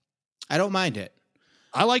 I don't mind it.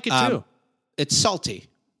 I like it too. It's salty.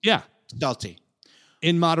 Yeah. Salty.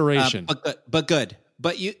 In moderation. But good.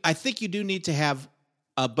 But I think you do need to have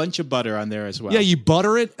a bunch of butter on there as well. Yeah, you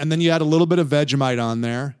butter it, and then you add a little bit of Vegemite on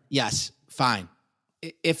there. Yes, fine.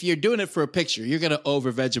 If you're doing it for a picture, you're going to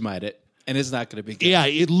over Vegemite it, and it's not going to be good. Yeah,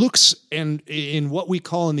 it looks, and in what we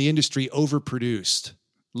call in the industry, overproduced.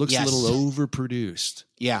 Looks a little overproduced.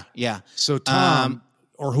 Yeah. So Tom,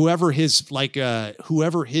 or whoever his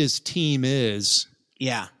team is,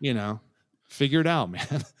 figure it out,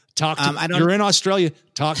 man. You're in Australia,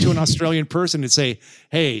 talk to an Australian person and say,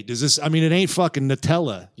 hey, it ain't fucking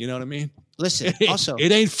Nutella. You know what I mean? Listen, also.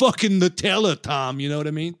 It ain't fucking Nutella, Tom. You know what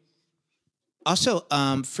I mean? Also,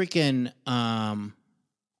 the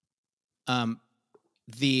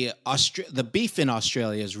beef in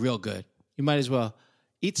Australia is real good. You might as well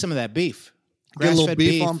eat some of that beef. Get a little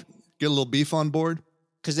beef on board.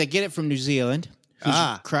 Because they get it from New Zealand, who's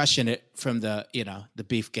crushing it from the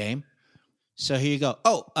beef game. So here you go.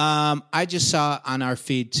 Oh, I just saw on our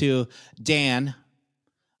feed too, Dan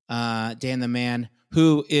the man,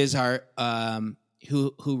 who is our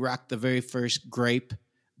who rocked the very first grape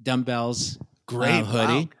Dumbbells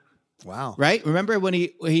hoodie. Wow. Right? Remember when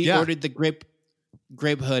he ordered the grape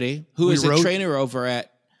hoodie? Who is a trainer over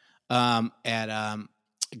at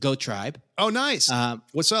Go Tribe. Oh, nice.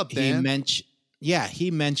 What's up, Dan?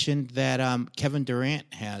 He mentioned that Kevin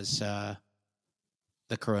Durant has the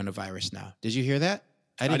coronavirus now. Did you hear that?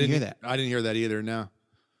 I didn't hear that. I didn't hear that either, no.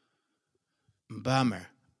 Bummer.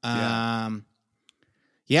 More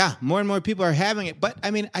and more people are having it. But,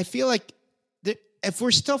 I feel like if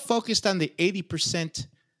we're still focused on the 80%,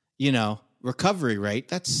 recovery rate,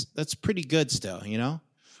 that's pretty good still,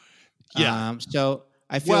 Yeah. So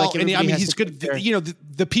I feel like he's good.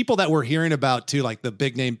 The people that we're hearing about too, like the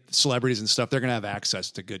big name celebrities and stuff, they're going to have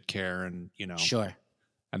access to good care and, Sure.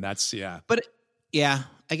 And that's, But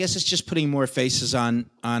I guess it's just putting more faces on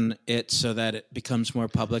it so that it becomes more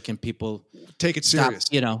public and people take it stop,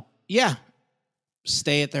 serious.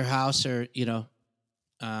 Stay at their house or,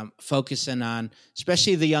 focusing on,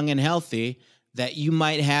 especially the young and healthy, that you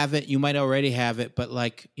might have it, you might already have it, but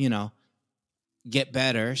get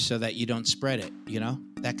better so that you don't spread it,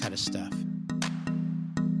 that kind of stuff.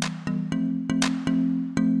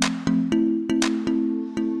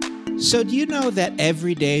 So do you know that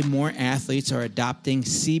every day more athletes are adopting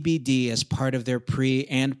CBD as part of their pre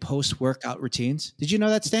and post-workout routines? Did you know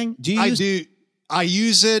that, Sting? I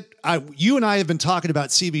use it. You and I have been talking about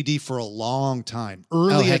CBD for a long time.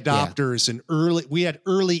 Early adopters and we had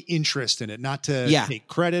early interest in it. Not to take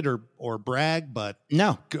credit or brag, but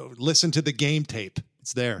no, go listen to the game tape.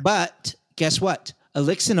 It's there. But guess what?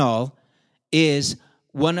 Elixinol is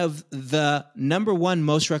one of the number one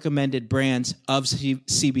most recommended brands of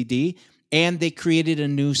CBD, and they created a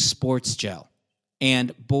new sports gel.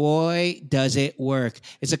 And boy, does it work.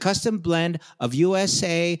 It's a custom blend of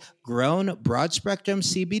USA-grown broad-spectrum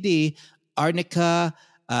CBD, arnica,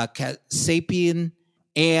 sapien,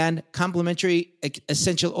 and complementary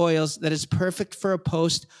essential oils that is perfect for a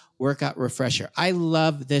post-workout refresher. I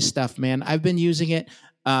love this stuff, man. I've been using it.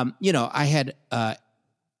 I had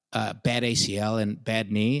bad ACL and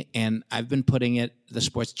bad knee, and I've been putting the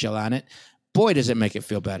sports gel on it. Boy, does it make it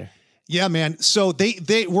feel better. Yeah, man. So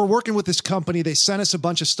they were working with this company. They sent us a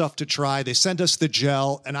bunch of stuff to try. They sent us the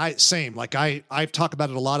gel, and I've talked about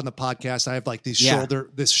it a lot on the podcast. I have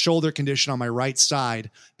this shoulder condition on my right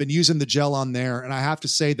side. Been using the gel on there, and I have to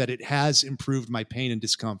say that it has improved my pain and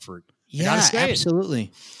discomfort. Yeah,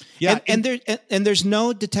 absolutely. Yeah, and there's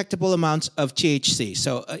no detectable amounts of THC.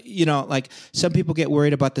 So some people get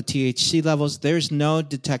worried about the THC levels. There's no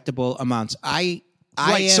detectable amounts. So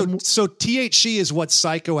THC is what's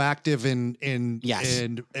psychoactive in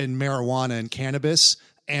marijuana and cannabis,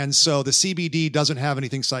 and so the CBD doesn't have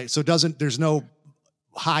anything there's no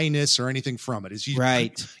highness or anything from it.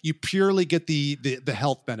 You purely get the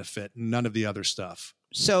health benefit, and none of the other stuff.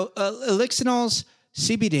 So Elixinol's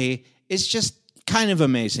CBD is just kind of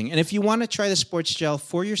amazing. And if you want to try the sports gel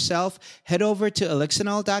for yourself, head over to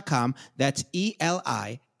elixinol.com. That's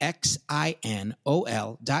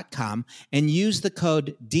ELIXINOL.com and use the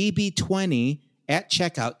code DB20 at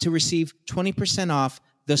checkout to receive 20% off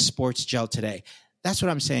the sports gel today. That's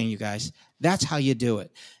what I'm saying, you guys. That's how you do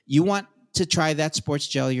it. You want to try that sports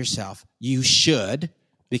gel yourself. You should,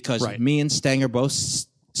 because me and Stanger both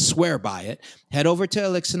swear by it. Head over to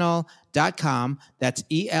elixinol.com. That's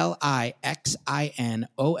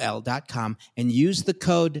ELIXINOL.com and use the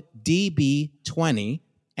code DB20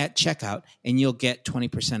 at checkout, and you'll get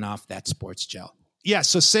 20% off that sports gel. Yeah,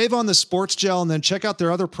 so save on the sports gel and then check out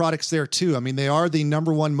their other products there too. I mean, they are the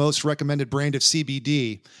number one most recommended brand of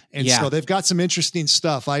CBD. And so they've got some interesting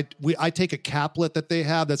stuff. I take a caplet that they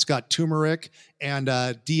have that's got turmeric and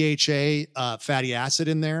DHA fatty acid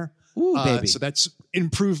in there. Ooh, baby. So that's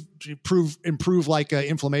improve like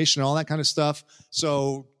inflammation and all that kind of stuff.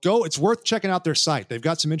 So it's worth checking out their site. They've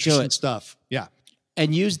got some interesting stuff. Yeah.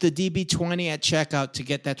 And use the DB20 at checkout to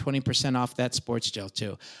get that 20% off that sports gel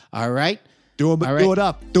too. All right? Do it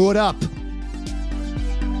up.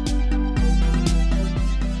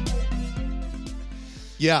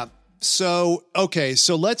 Yeah. So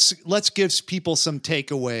let's give people some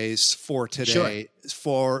takeaways for today.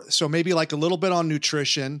 Sure. So maybe like a little bit on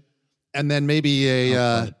nutrition, and then maybe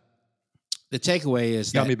the takeaway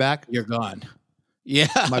is got me back. You're gone. Yeah.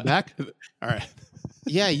 Am I back? All right.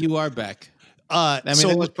 Yeah, you are back. That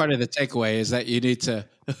was part of the takeaway is that you need to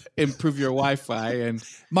improve your Wi-Fi and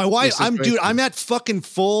my wife. I'm at fucking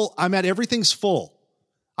full. Everything's full.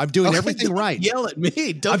 I'm doing everything right. Yell at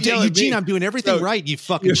me. Don't yell at Eugene, me. I'm doing everything right. You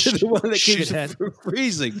fucking You're the one that keeps shithead.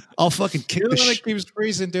 freezing. I'll fucking kick You're the one that keeps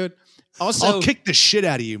freezing, dude. Also, I'll kick the shit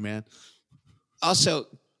out of you, man. Also,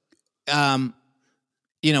 I'm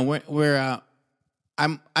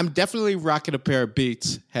definitely rocking a pair of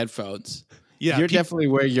Beats headphones. Yeah, you're definitely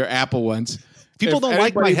wearing your Apple ones. People don't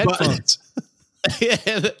like my headphones.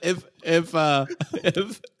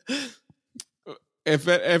 If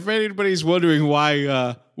anybody's wondering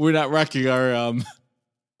why we're not rocking our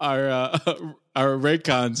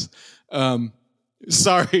Raycons,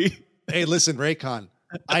 sorry. Hey, listen, Raycon.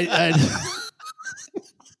 I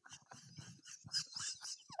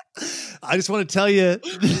just want to tell you,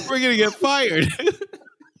 we're gonna get fired.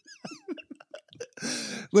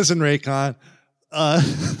 Listen, Raycon.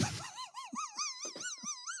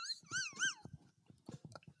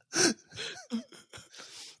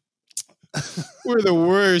 We're the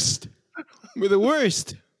worst. We're the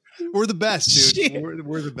worst. We're the best, dude.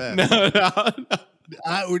 We're the best.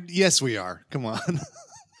 No. Yes, we are. Come on.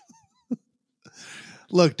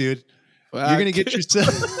 Look, dude, you're going to get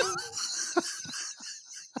yourself.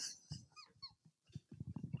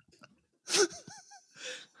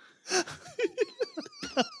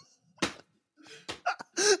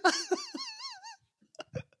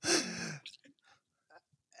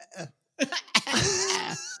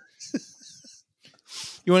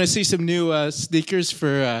 You want to see some new sneakers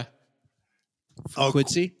for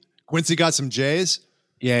Quincy? Quincy got some J's?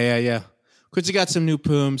 Yeah. Quincy got some new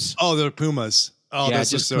Pums. Oh, they're Pumas. Oh, yeah, that's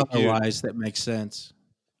just so cute. Wise, that makes sense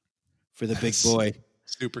for the big boy.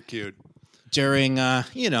 Super cute. During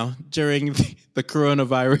during the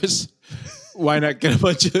coronavirus, why not get a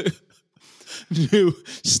bunch of new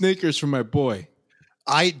sneakers for my boy?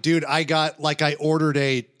 I ordered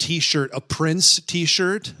a t-shirt, a Prince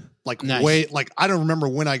t-shirt. Nice. I don't remember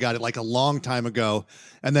when I got it, like a long time ago.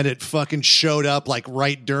 And then it fucking showed up like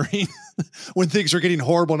right during when things were getting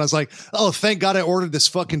horrible. And I was like, oh, thank God I ordered this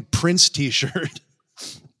fucking Prince t-shirt.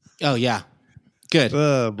 Oh, yeah. Good.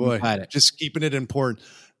 Oh, boy. Just keeping it important.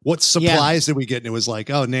 What supplies did we get? And it was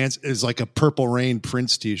like, oh, Nance is like a Purple Rain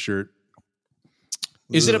Prince t-shirt.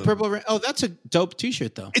 Is it a Purple Rain? Oh, that's a dope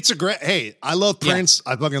t-shirt, though. It's a great, hey, I love Prince.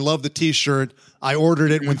 Yeah. I fucking love the t-shirt. I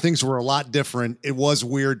ordered it when things were a lot different. It was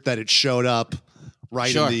weird that it showed up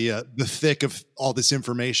right in the thick of all this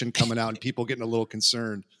information coming out and people getting a little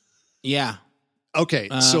concerned. Yeah. Okay.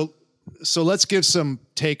 So let's give some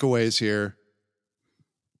takeaways here.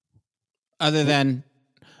 Other than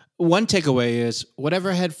one takeaway is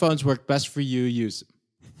whatever headphones work best for you, use them.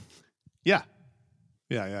 Yeah.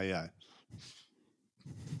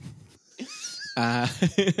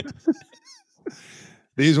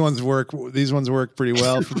 These ones work pretty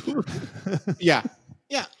well. Yeah.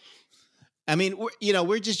 I mean,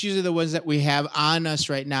 we're just using the ones that we have on us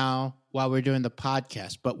right now while we're doing the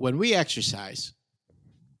podcast. But when we exercise,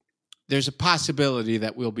 there's a possibility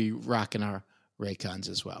that we'll be rocking our Raycons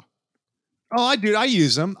as well. Oh, I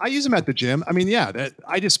use them. I use them at the gym. I mean,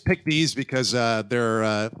 I just picked these because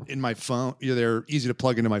they're in my phone. They're easy to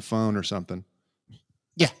plug into my phone or something.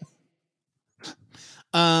 Yeah.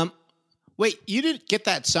 Wait, you didn't get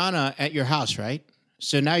that sauna at your house, right?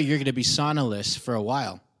 So now you're going to be saunaless for a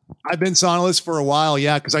while. I've been saunaless for a while,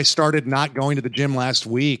 yeah, because I started not going to the gym last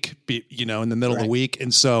week, in the middle of the week.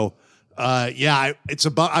 And so, I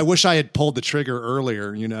wish I had pulled the trigger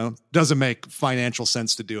earlier, Doesn't make financial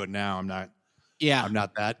sense to do it now. I'm not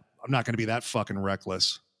going to be that fucking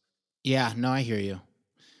reckless. Yeah, no, I hear you.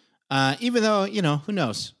 Even though, who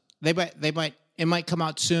knows? It might come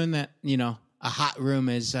out soon that, a hot room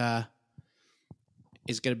is going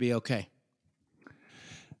to be okay.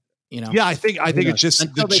 Yeah, I think it's just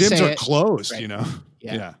the gyms are closed, right.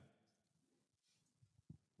 Yeah.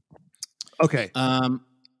 Okay.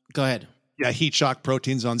 Go ahead. Yeah, Heat Shock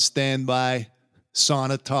Proteins on standby.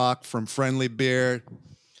 Sauna Talk from Friendly Beer.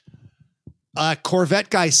 Corvette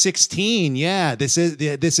Guy 16. Yeah, this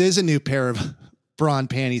is a new pair of brawn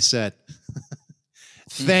panty set.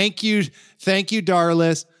 Thank you,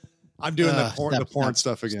 Darlis. I'm doing the porn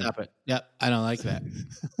stuff again. Stop it. Yep, I don't like that.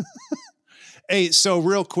 Hey, so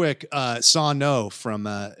real quick, saw no from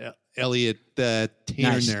Elliot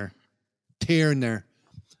Tierner. Tierner.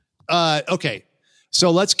 Okay,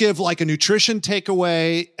 so let's give like a nutrition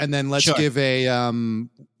takeaway, and then let's give a home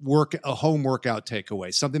workout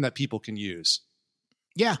takeaway, something that people can use.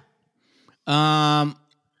 Yeah. I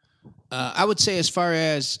would say as far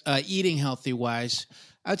as eating healthy wise,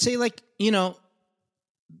 I would say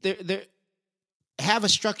there have a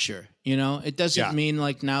structure. It doesn't mean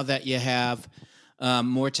like now that you have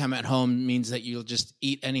more time at home means that you'll just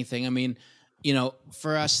eat anything. I mean,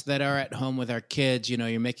 for us that are at home with our kids,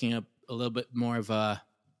 you're making a little bit more of a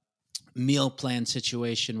meal plan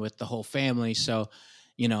situation with the whole family. So,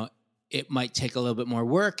 it might take a little bit more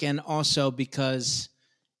work. And also because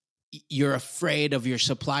you're afraid of your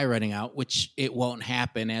supply running out, which it won't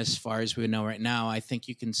happen as far as we know right now. I think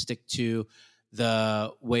you can stick to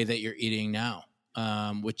the way that you're eating now,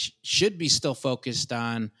 which should be still focused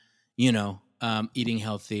on, eating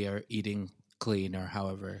healthy or eating clean or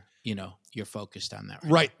however, you're focused on that.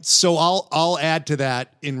 Right. So I'll add to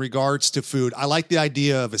that in regards to food. I like the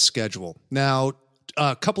idea of a schedule. Now,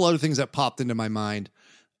 a couple other things that popped into my mind.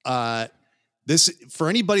 This for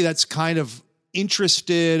anybody that's kind of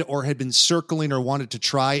interested or had been circling or wanted to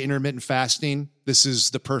try intermittent fasting, this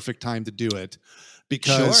is the perfect time to do it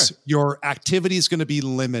because your activity is going to be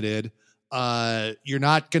limited. You're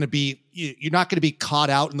not going to be caught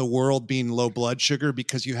out in the world being low blood sugar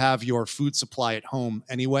because you have your food supply at home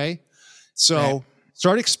anyway. So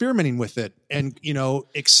Start experimenting with it and,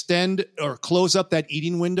 extend or close up that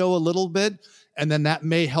eating window a little bit. And then that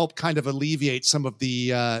may help kind of alleviate some of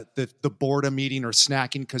the boredom eating or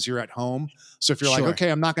snacking because you're at home. So if you're like, okay,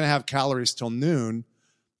 I'm not going to have calories till noon,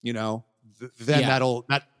 then that'll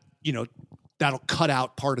cut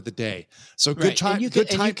out part of the day. So good time. And you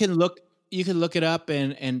can look it up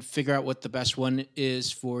and figure out what the best one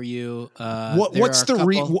is for you. What's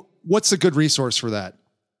a good resource for that?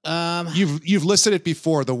 You've listed it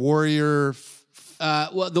before. The Warrior.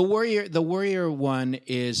 The Warrior one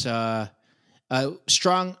is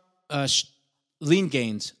strong. Lean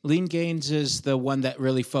Gains. Lean Gains is the one that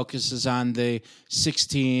really focuses on the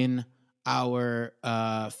 16-hour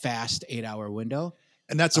fast 8-hour window.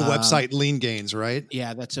 And that's a website, Lean Gains, right?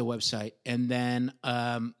 Yeah, that's a website. And then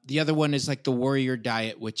the other one is like the Warrior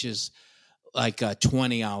Diet, which is like a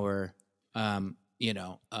 20-hour.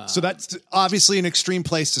 So that's obviously an extreme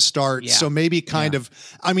place to start. Yeah. So maybe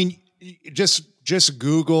just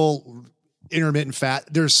Google intermittent fat.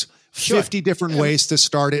 There's 50 different ways to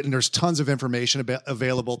start it, and there's tons of information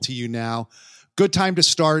available to you now. Good time to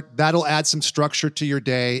start. That'll add some structure to your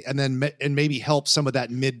day, and maybe help some of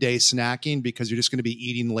that midday snacking because you're just going to be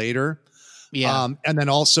eating later. Yeah. And then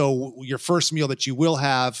also your first meal that you will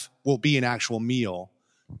have will be an actual meal.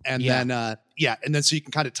 And then so you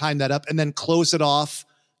can kind of time that up and then close it off,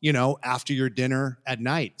 after your dinner at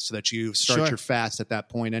night so that you start your fast at that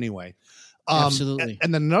point anyway. Absolutely.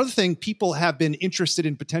 And then another thing, people have been interested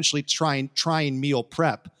in potentially trying meal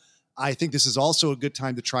prep. I think this is also a good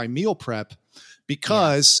time to try meal prep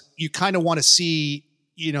because you kind of want to see,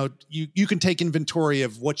 you can take inventory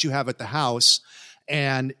of what you have at the house.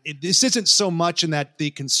 And this isn't so much in that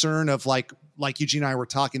the concern of like Eugene and I were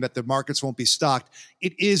talking that the markets won't be stocked.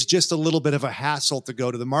 It is just a little bit of a hassle to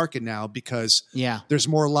go to the market now because there's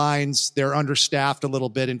more lines, they're understaffed a little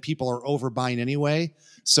bit, and people are overbuying anyway.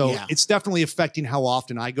 So it's definitely affecting how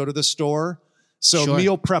often I go to the store. So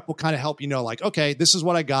meal prep will kind of help okay, this is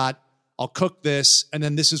what I got. I'll cook this, and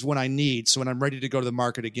then this is what I need. So when I'm ready to go to the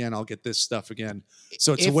market again, I'll get this stuff again.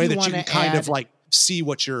 So it's a way that you can kind of see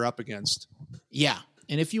what you're up against. Yeah.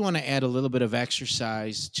 And if you want to add a little bit of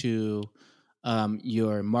exercise to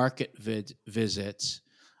your market visits,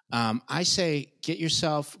 I say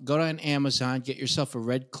go to Amazon, get yourself a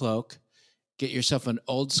red cloak, get yourself an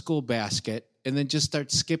old school basket, and then just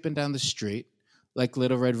start skipping down the street like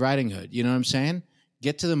Little Red Riding Hood. You know what I'm saying?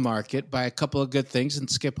 Get to the market, buy a couple of good things, and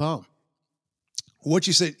skip home. What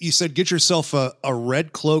you said? You said get yourself a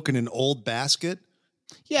red cloak and an old basket?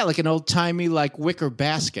 Yeah, like an old-timey wicker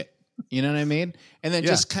basket. You know what I mean? And then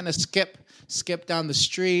just kind of skip down the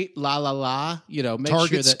street, la la la. Make Target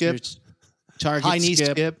sure that skip. there's Target high knee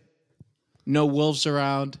skip. No wolves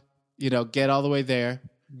around. Get all the way there.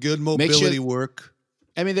 Good mobility work.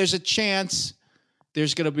 I mean, there's a chance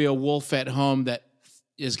there's going to be a wolf at home that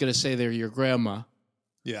is going to say they're your grandma.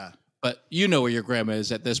 Yeah, but you know where your grandma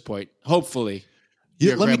is at this point. Hopefully,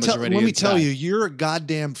 let me tell you, you're a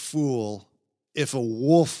goddamn fool if a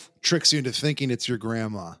wolf tricks you into thinking it's your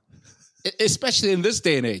grandma. Especially in this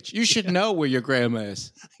day and age, you should know where your grandma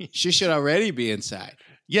is. She should already be inside.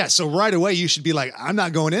 Yeah, so right away you should be like, I'm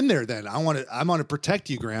not going in there. Then I want to protect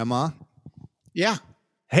you, Grandma. Yeah.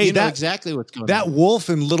 Hey, you know exactly what's going on. That wolf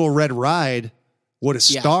in Little Red Ride would have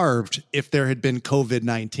starved if there had been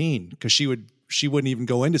COVID-19 because she wouldn't even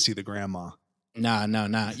go in to see the grandma. No.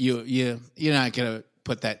 You're not gonna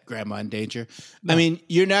put that grandma in danger. No. I mean,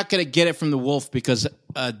 you're not gonna get it from the wolf because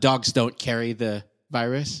dogs don't carry the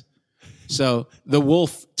virus. So the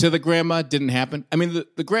wolf to the grandma didn't happen. I mean,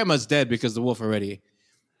 the grandma's dead because the wolf already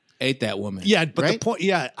ate that woman. Yeah, but the point,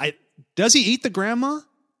 does he eat the grandma?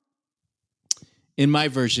 In my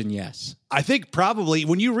version, yes. I think probably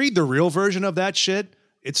when you read the real version of that shit,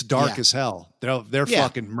 it's dark as hell. They're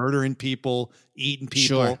fucking murdering people, eating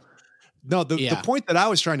people. Sure. No, the point that I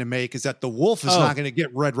was trying to make is that the wolf is not going to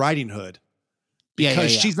get Red Riding Hood because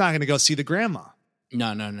she's not going to go see the grandma.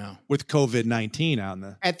 No. With COVID-19 on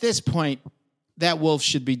the... At this point, that wolf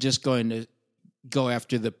should be just going to go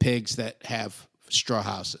after the pigs that have straw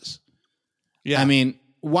houses. Yeah. I mean,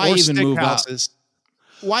 why even move houses. Up?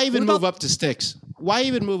 Why even move up to sticks? Why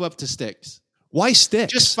even move up to sticks? Why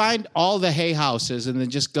sticks? Just find all the hay houses and then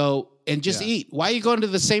just go and just eat. Why are you going to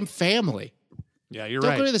the same family? Yeah, you're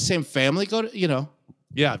Don't right. go to the same family. Go to,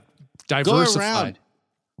 Yeah, diversify. Go around.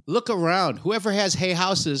 Look around. Whoever has hay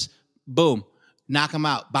houses, boom. Knock them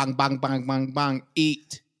out. Bang, bang, bang, bang, bang.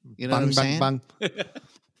 Eat. You know what I'm saying? Bang,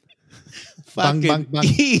 bang, bang,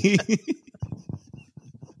 bang.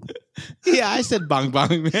 Yeah, I said bang,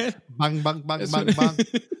 bang, man. Bang, bang, bang, bang, bang.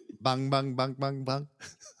 Bang, bang, bang, bang, bang.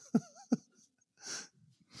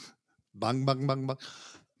 Bang, bang, bang, bang.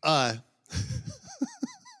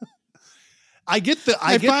 I get the.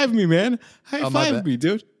 High five me, man. High my five bad. me,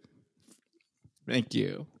 dude. Thank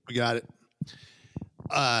you. We got it.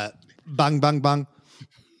 Bang, bang, bang.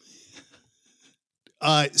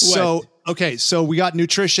 So we got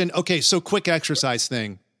nutrition. Okay, so quick exercise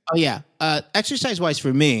thing. Oh yeah. Exercise wise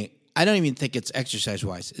for me, I don't even think it's exercise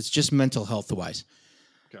wise. It's just mental health wise.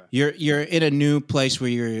 Okay. You're in a new place where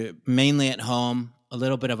you're mainly at home, a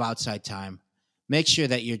little bit of outside time. Make sure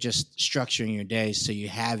that you're just structuring your days so you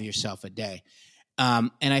have yourself a day.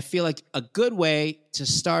 And I feel like a good way to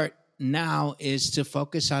start now is to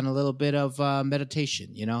focus on a little bit of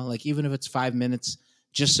meditation, like even if it's 5 minutes,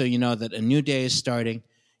 just so you know that a new day is starting,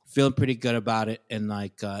 feeling pretty good about it, and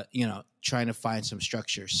trying to find some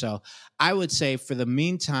structure. So I would say for the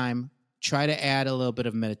meantime, try to add a little bit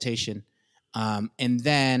of meditation. And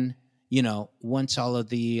then, once all of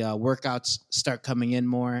the workouts start coming in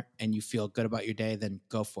more and you feel good about your day, then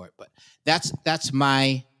go for it. But that's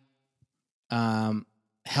my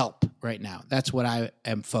help right now. That's what I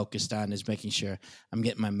am focused on, is making sure I'm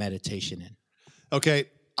getting my meditation in. Okay.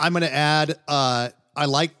 I'm going to add, I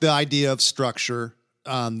like the idea of structure.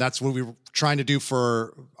 That's what we were trying to do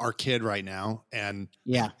for our kid right now. And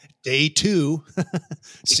day 2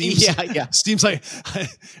 seems like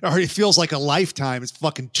it already feels like a lifetime. It's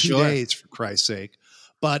fucking 2 days, for Christ's sake.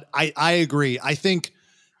 But I agree. I think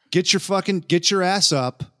get your ass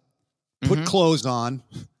up, put clothes on,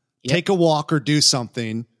 take a walk or do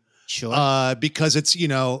something. Sure. Because it's,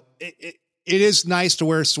 it is nice to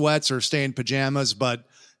wear sweats or stay in pajamas, but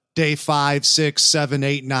day 5, 6, 7,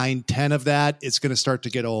 8, 9, 10 of that, it's going to start to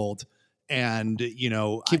get old. And,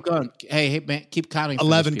 keep going. Hey, man, keep counting.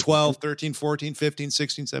 11, 12, 13, 14, 15,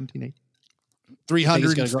 16, 17, 18,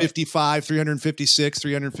 355, 356,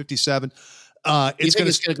 357. It's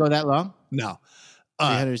going to go that long? No.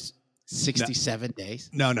 367 days?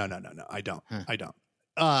 No. I don't.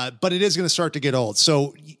 But it is going to start to get old.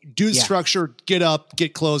 So do the structure, get up,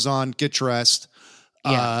 get clothes on, get dressed.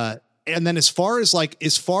 And then as far as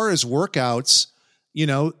workouts,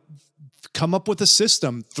 come up with a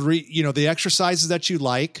system. 3, the exercises that you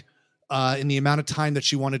like, in the amount of time that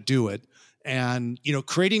you want to do it. And,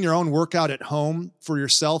 creating your own workout at home for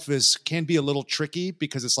yourself can be a little tricky,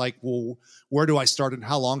 because it's like, well, where do I start and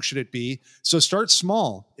how long should it be? So start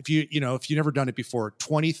small. If you've never done it before,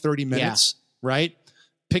 20, 30 minutes, right?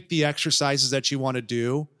 Pick the exercises that you want to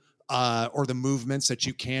do, or the movements that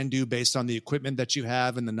you can do based on the equipment that you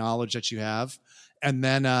have and the knowledge that you have. And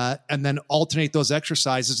then alternate those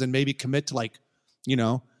exercises and maybe commit to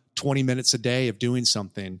 20 minutes a day of doing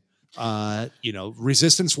something.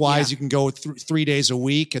 Resistance wise, you can go 3 days a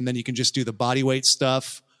week, and then you can just do the body weight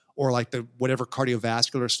stuff, or like the whatever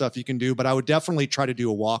cardiovascular stuff you can do. But I would definitely try to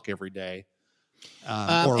do a walk every day.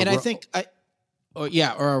 Or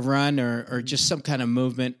a run, or just some kind of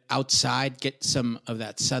movement outside, get some of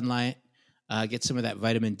that sunlight, get some of that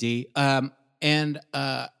vitamin D. And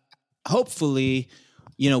hopefully,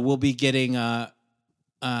 we'll be getting in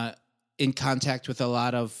contact with a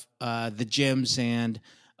lot of the gyms and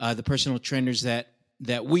the personal trainers that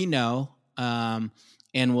we know, and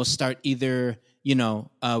we'll start either,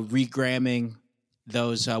 regramming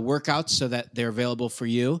those workouts so that they're available for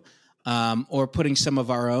you, or putting some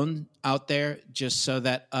of our own out there, just so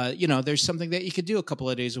that, there's something that you could do a couple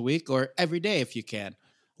of days a week or every day if you can.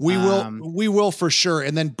 We will for sure.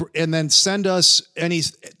 And then send us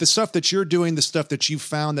the stuff that you're doing, the stuff that you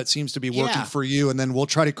found that seems to be working for you. And then we'll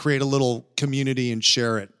try to create a little community and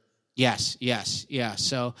share it. Yes. Yeah.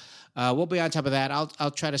 So, we'll be on top of that. I'll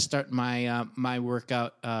try to start my, my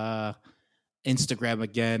workout, Instagram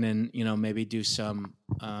again, and, maybe do some,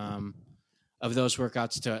 of those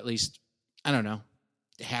workouts to at least, I don't know,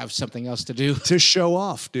 have something else to do. To show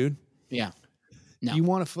off, dude. Yeah. No, you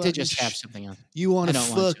want to just have something else. You want to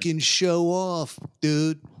fucking show off,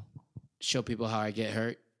 dude. Show people how I get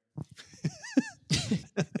hurt.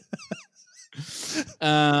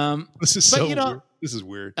 This is so weird. This is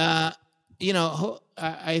weird. I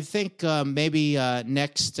think maybe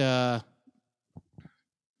next. I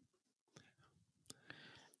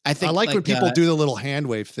like when people do the little hand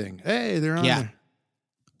wave thing. Hey, they're on there.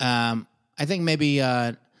 I think maybe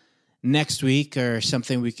next week or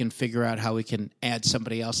something, we can figure out how we can add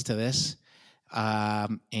somebody else to this,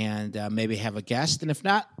 and maybe have a guest. And if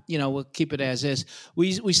not, we'll keep it as is.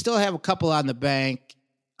 We still have a couple in the bank,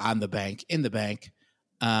 and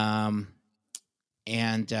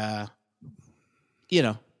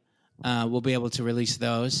we'll be able to release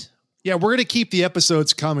those. Yeah, we're gonna keep the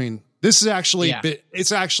episodes coming. This is actually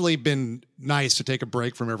it's actually been nice to take a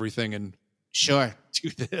break from everything and sure do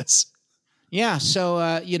this. Yeah. So,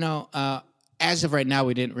 as of right now,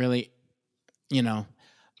 we didn't really, you know,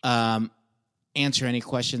 answer any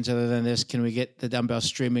questions other than this. Can we get the Dumbbell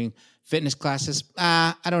streaming fitness classes?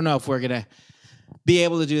 I don't know if we're going to be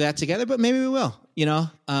able to do that together, but maybe we will,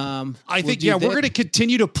 I think, we're going to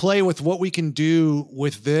continue to play with what we can do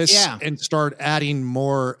with this and start adding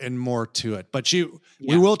more and more to it. But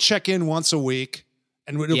we will check in once a week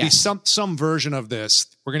and it'll be some version of this.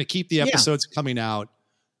 We're going to keep the episodes coming out.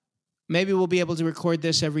 Maybe we'll be able to record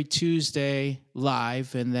this every Tuesday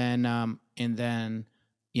live and then,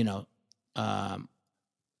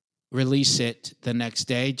 release it the next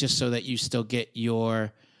day just so that you still get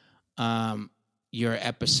your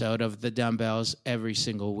episode of the Dumbbells every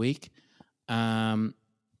single week. And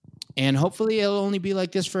hopefully it'll only be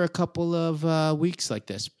like this for a couple of weeks like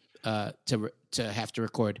this to have to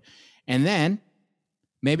record. And then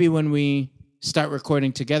maybe when we start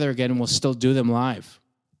recording together again, we'll still do them live.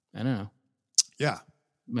 I don't know. Yeah.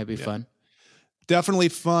 Might be fun. Definitely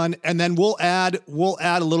fun. And then we'll add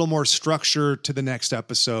a little more structure to the next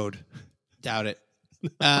episode. Doubt it.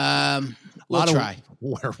 We'll try.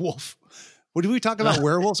 Werewolf. What did we talk about?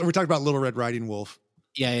 Werewolves? Or we talked about Little Red Riding Wolf?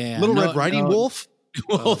 Yeah. Little Red Riding Wolf?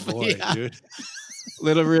 Wolf. Oh boy, dude.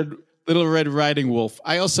 Little Red Riding Wolf.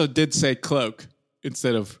 I also did say cloak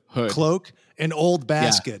instead of hood. Cloak, an old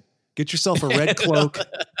basket. Get yourself a red cloak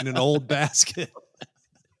and an old basket.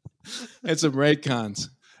 And some Raycons.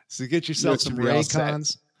 So get yourself some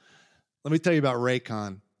Raycons. Let me tell you about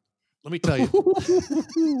Raycon. Let me tell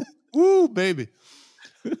you. Woo, baby.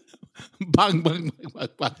 Bang, bang, bang,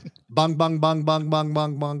 bang. Bang, bang, bang, bang, bang,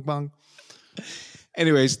 bang, bang, bang.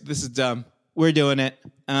 Anyways, this is dumb. We're doing it.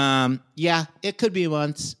 It could be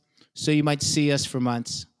months. So you might see us for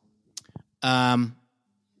months.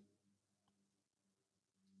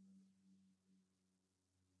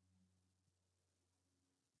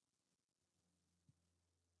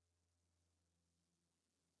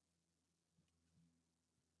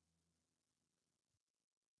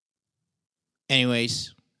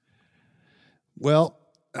 Anyways. Well,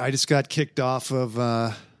 I just got kicked off of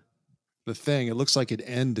the thing. It looks like it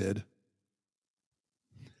ended.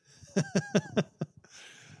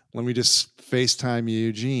 Let me just FaceTime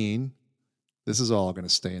Eugene. This is all going to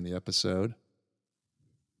stay in the episode.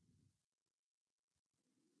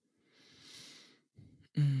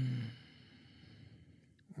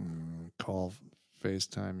 Call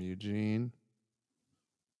FaceTime Eugene.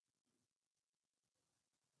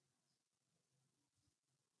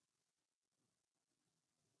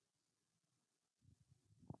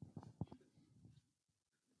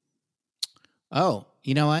 Oh,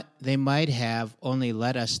 you know what? They might have only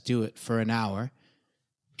let us do it for an hour.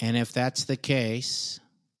 And if that's the case,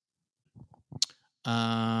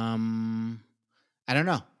 I don't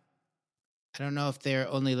know. I don't know if they're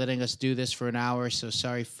only letting us do this for an hour. So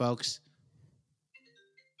sorry, folks.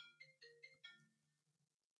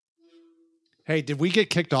 Hey, did we get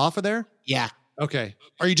kicked off of there? Yeah. Okay.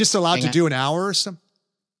 Are you just allowed to do an hour or something?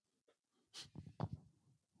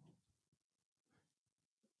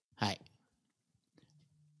 Hi.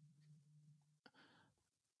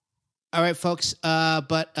 All right, folks.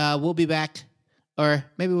 But we'll be back. Or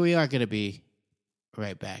maybe we are going to be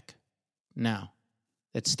right back. No.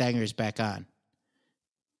 That Stanger's back on.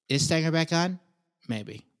 Is Stanger back on?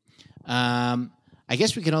 Maybe. I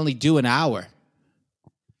guess we can only do an hour.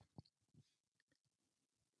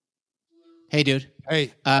 Hey, dude.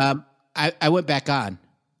 Hey. I went back on.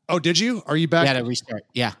 Oh, did you? Are you back? Yeah, to restart.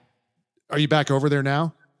 Yeah. Are you back over there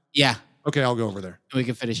now? Yeah. Okay, I'll go over there. We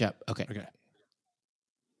can finish up. Okay.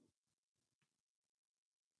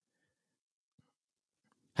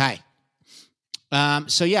 Hi.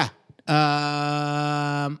 So yeah.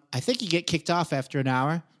 I think you get kicked off after an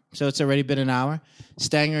hour. So it's already been an hour.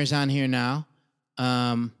 Stanger is on here now.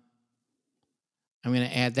 I'm going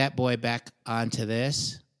to add that boy back onto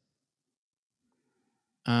this.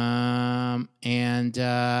 Yeah.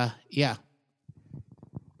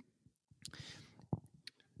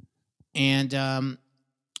 And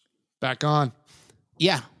back on.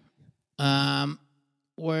 Yeah.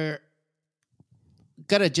 We're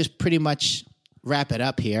gonna just pretty much wrap it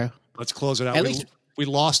up here. Let's close it out. At least we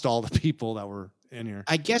lost all the people that were in here.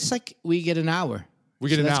 I guess we get an hour. We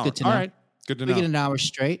get an hour. Good to know. All right. Good to know. We get an hour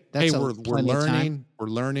straight. That's we're learning. We're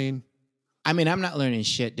learning. I mean, I'm not learning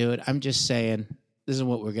shit, dude. I'm just saying this is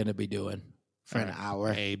what we're gonna be doing for an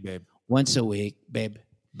hour. Hey, babe. Once a week, babe.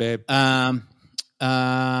 Babe. And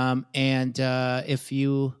if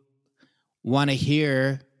you want to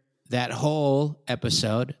hear that whole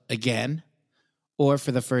episode again, or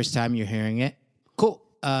for the first time you're hearing it, cool.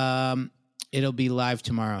 It'll be live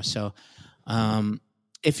tomorrow. So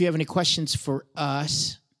if you have any questions for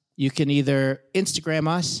us, you can either Instagram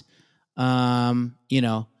us,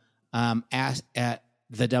 ask at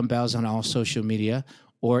the Dumbbells on all social media,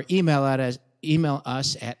 or email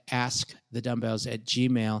us at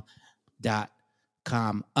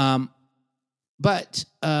askthedumbbells@gmail.com. But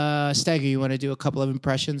Stagger, you want to do a couple of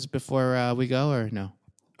impressions before we go, or no?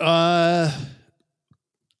 I'll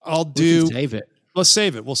do. Save it. Let's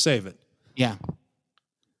save it. We'll save it. Yeah.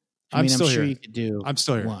 I'm still sure here. You could do. I'm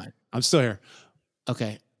still here. One. I'm still here.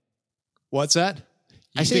 Okay. What's that?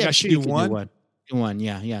 I think I should do one. Do one.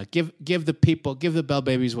 Yeah. Give the Bell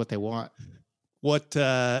Babies what they want. What?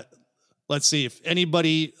 Let's see if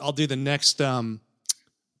anybody. I'll do the next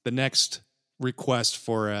request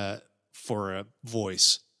for a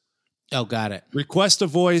voice. Oh, got it. Request a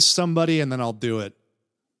voice, somebody, and then I'll do it.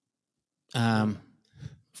 Of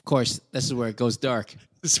course, this is where it goes dark.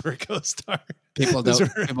 This is where it goes dark. People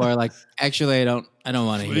are like, actually, I don't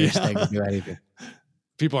want to hear Stagger do anything.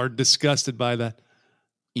 People are disgusted by that.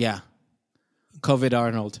 Yeah. COVID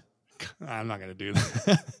Arnold. I'm not going to do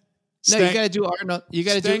that. No, you got to do Arnold. You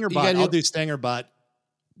got to do Stangerbot. I'll do Stangerbot.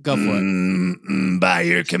 Go for it. By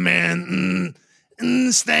your command,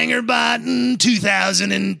 Stangerbot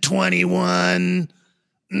 2021.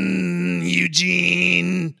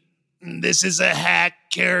 Eugene, this is a hack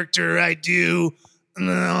character I do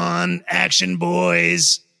on Action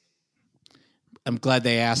Boys. I'm glad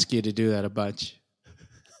they ask you to do that a bunch.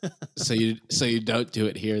 so you don't do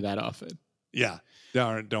it here that often. Yeah.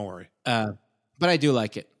 Don't worry. But I do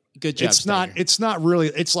like it. Good job. It's not really,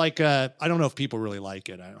 it's like, I don't know if people really like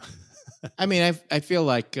it. I mean, I feel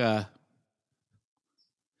like, I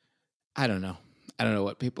don't know. I don't know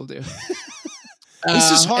what people do.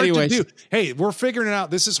 This is hard to do. Hey, we're figuring it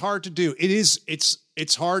out. This is hard to do.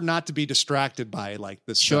 It's hard not to be distracted by like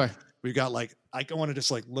this. Sure. Stuff. We've got like, I want to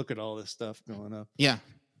just like look at all this stuff going up. Yeah.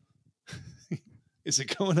 Is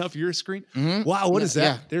it going up your screen? Mm-hmm. Wow. What is that?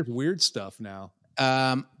 Yeah. There's weird stuff now.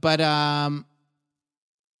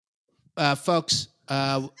 Folks,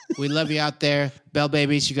 we love you out there. Bell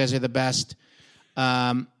Babies, you guys are the best.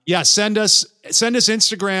 Yeah, send us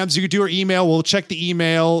Instagrams. You can do our email. We'll check the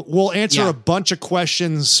email. We'll answer a bunch of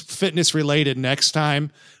questions fitness related next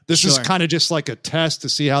time. This is kind of just like a test to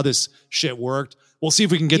see how this shit worked. We'll see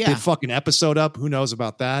if we can get the fucking episode up. Who knows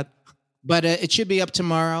about that? But it should be up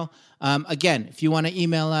tomorrow. Again, if you want to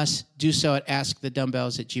email us, do so at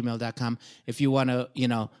askthedumbbells@gmail.com. If you want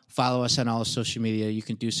to, follow us on all social media, you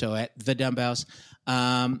can do so at The Dumbbells.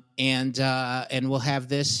 And we'll have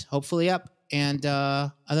this hopefully up. And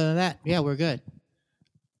other than that, we're good.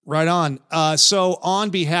 Right on. So on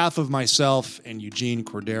behalf of myself and Eugene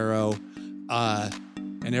Cordero,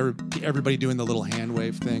 and everybody doing the little hand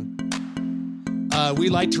wave thing, we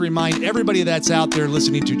like to remind everybody that's out there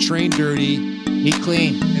listening to Train Dirty, Eat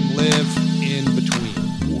Clean, and live in between.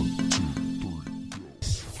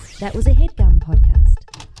 That was a HeadGum podcast.